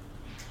 it's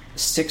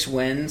 6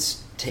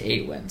 wins to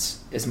 8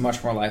 wins is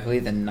much more likely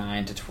than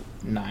 9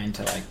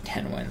 to like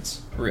 10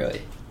 wins,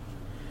 really.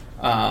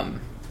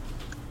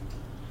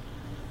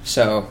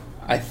 So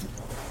I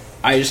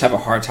just have a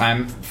hard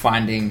time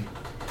finding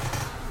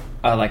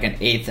like an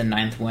 8th and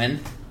 9th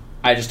win.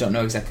 I just don't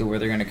know exactly where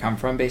they're going to come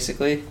from,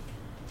 basically.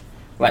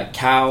 Like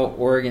Cal,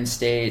 Oregon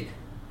State,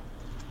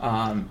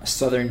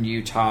 Southern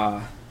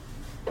Utah,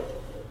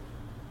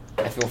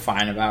 I feel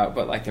fine about,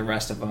 but like the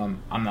rest of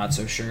them, I'm not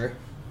so sure.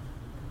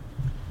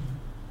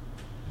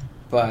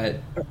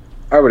 But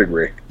I would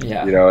agree.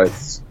 Yeah, you know,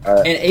 it's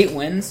and 8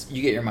 wins,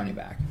 you get your money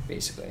back,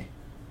 basically.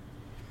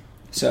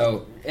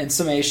 So in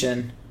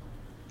summation,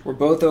 we're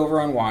both over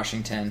on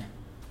Washington.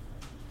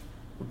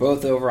 We're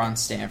both over on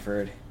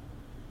Stanford.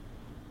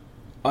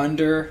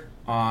 Under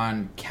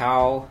on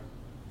Cal,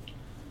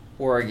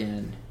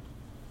 Oregon,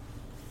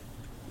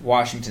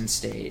 Washington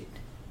State,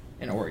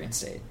 and Oregon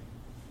State.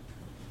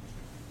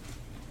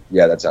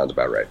 Yeah, that sounds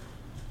about right.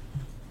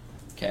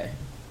 Okay.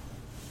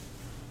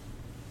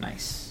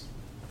 Nice.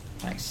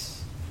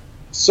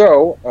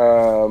 So,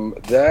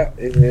 that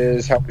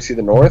is how we see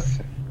the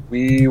North.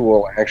 We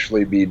will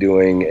actually be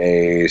doing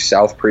a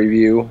South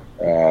preview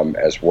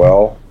as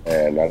well,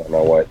 and I don't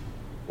know what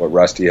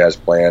Rusty has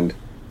planned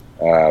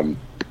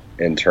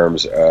in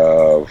terms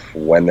of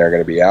when they're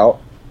going to be out,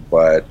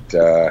 but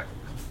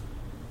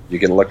you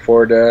can look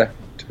forward to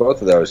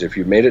both of those. If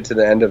you've made it to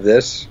the end of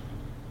this,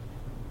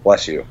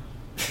 bless you,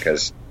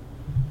 because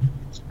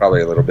it's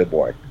probably a little bit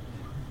boring.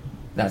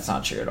 That's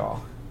not true at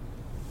all.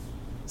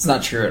 It's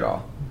not true at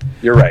all.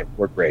 You're right.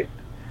 We're great.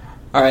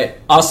 All right.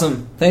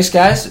 Awesome. Thanks,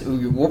 guys.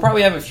 We'll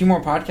probably have a few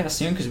more podcasts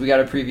soon because we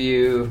got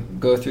to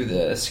go through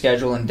the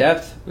schedule in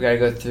depth. We got to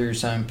go through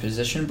some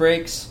position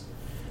breaks,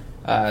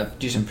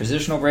 do some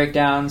positional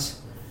breakdowns,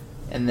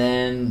 and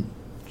then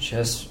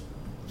just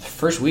the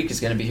first week is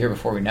going to be here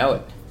before we know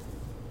it.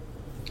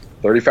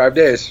 35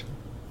 days.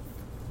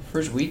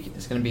 First week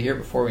is going to be here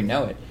before we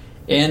know it.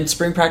 And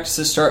spring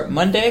practices start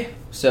Monday,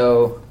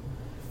 so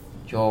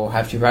you'll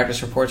have 2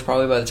 practice reports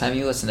probably by the time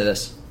you listen to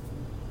this.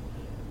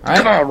 All right?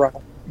 Come on,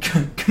 Rob.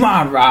 Come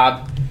on,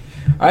 Rob.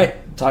 All right.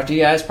 Talk to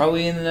you guys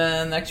probably in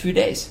the next few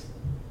days.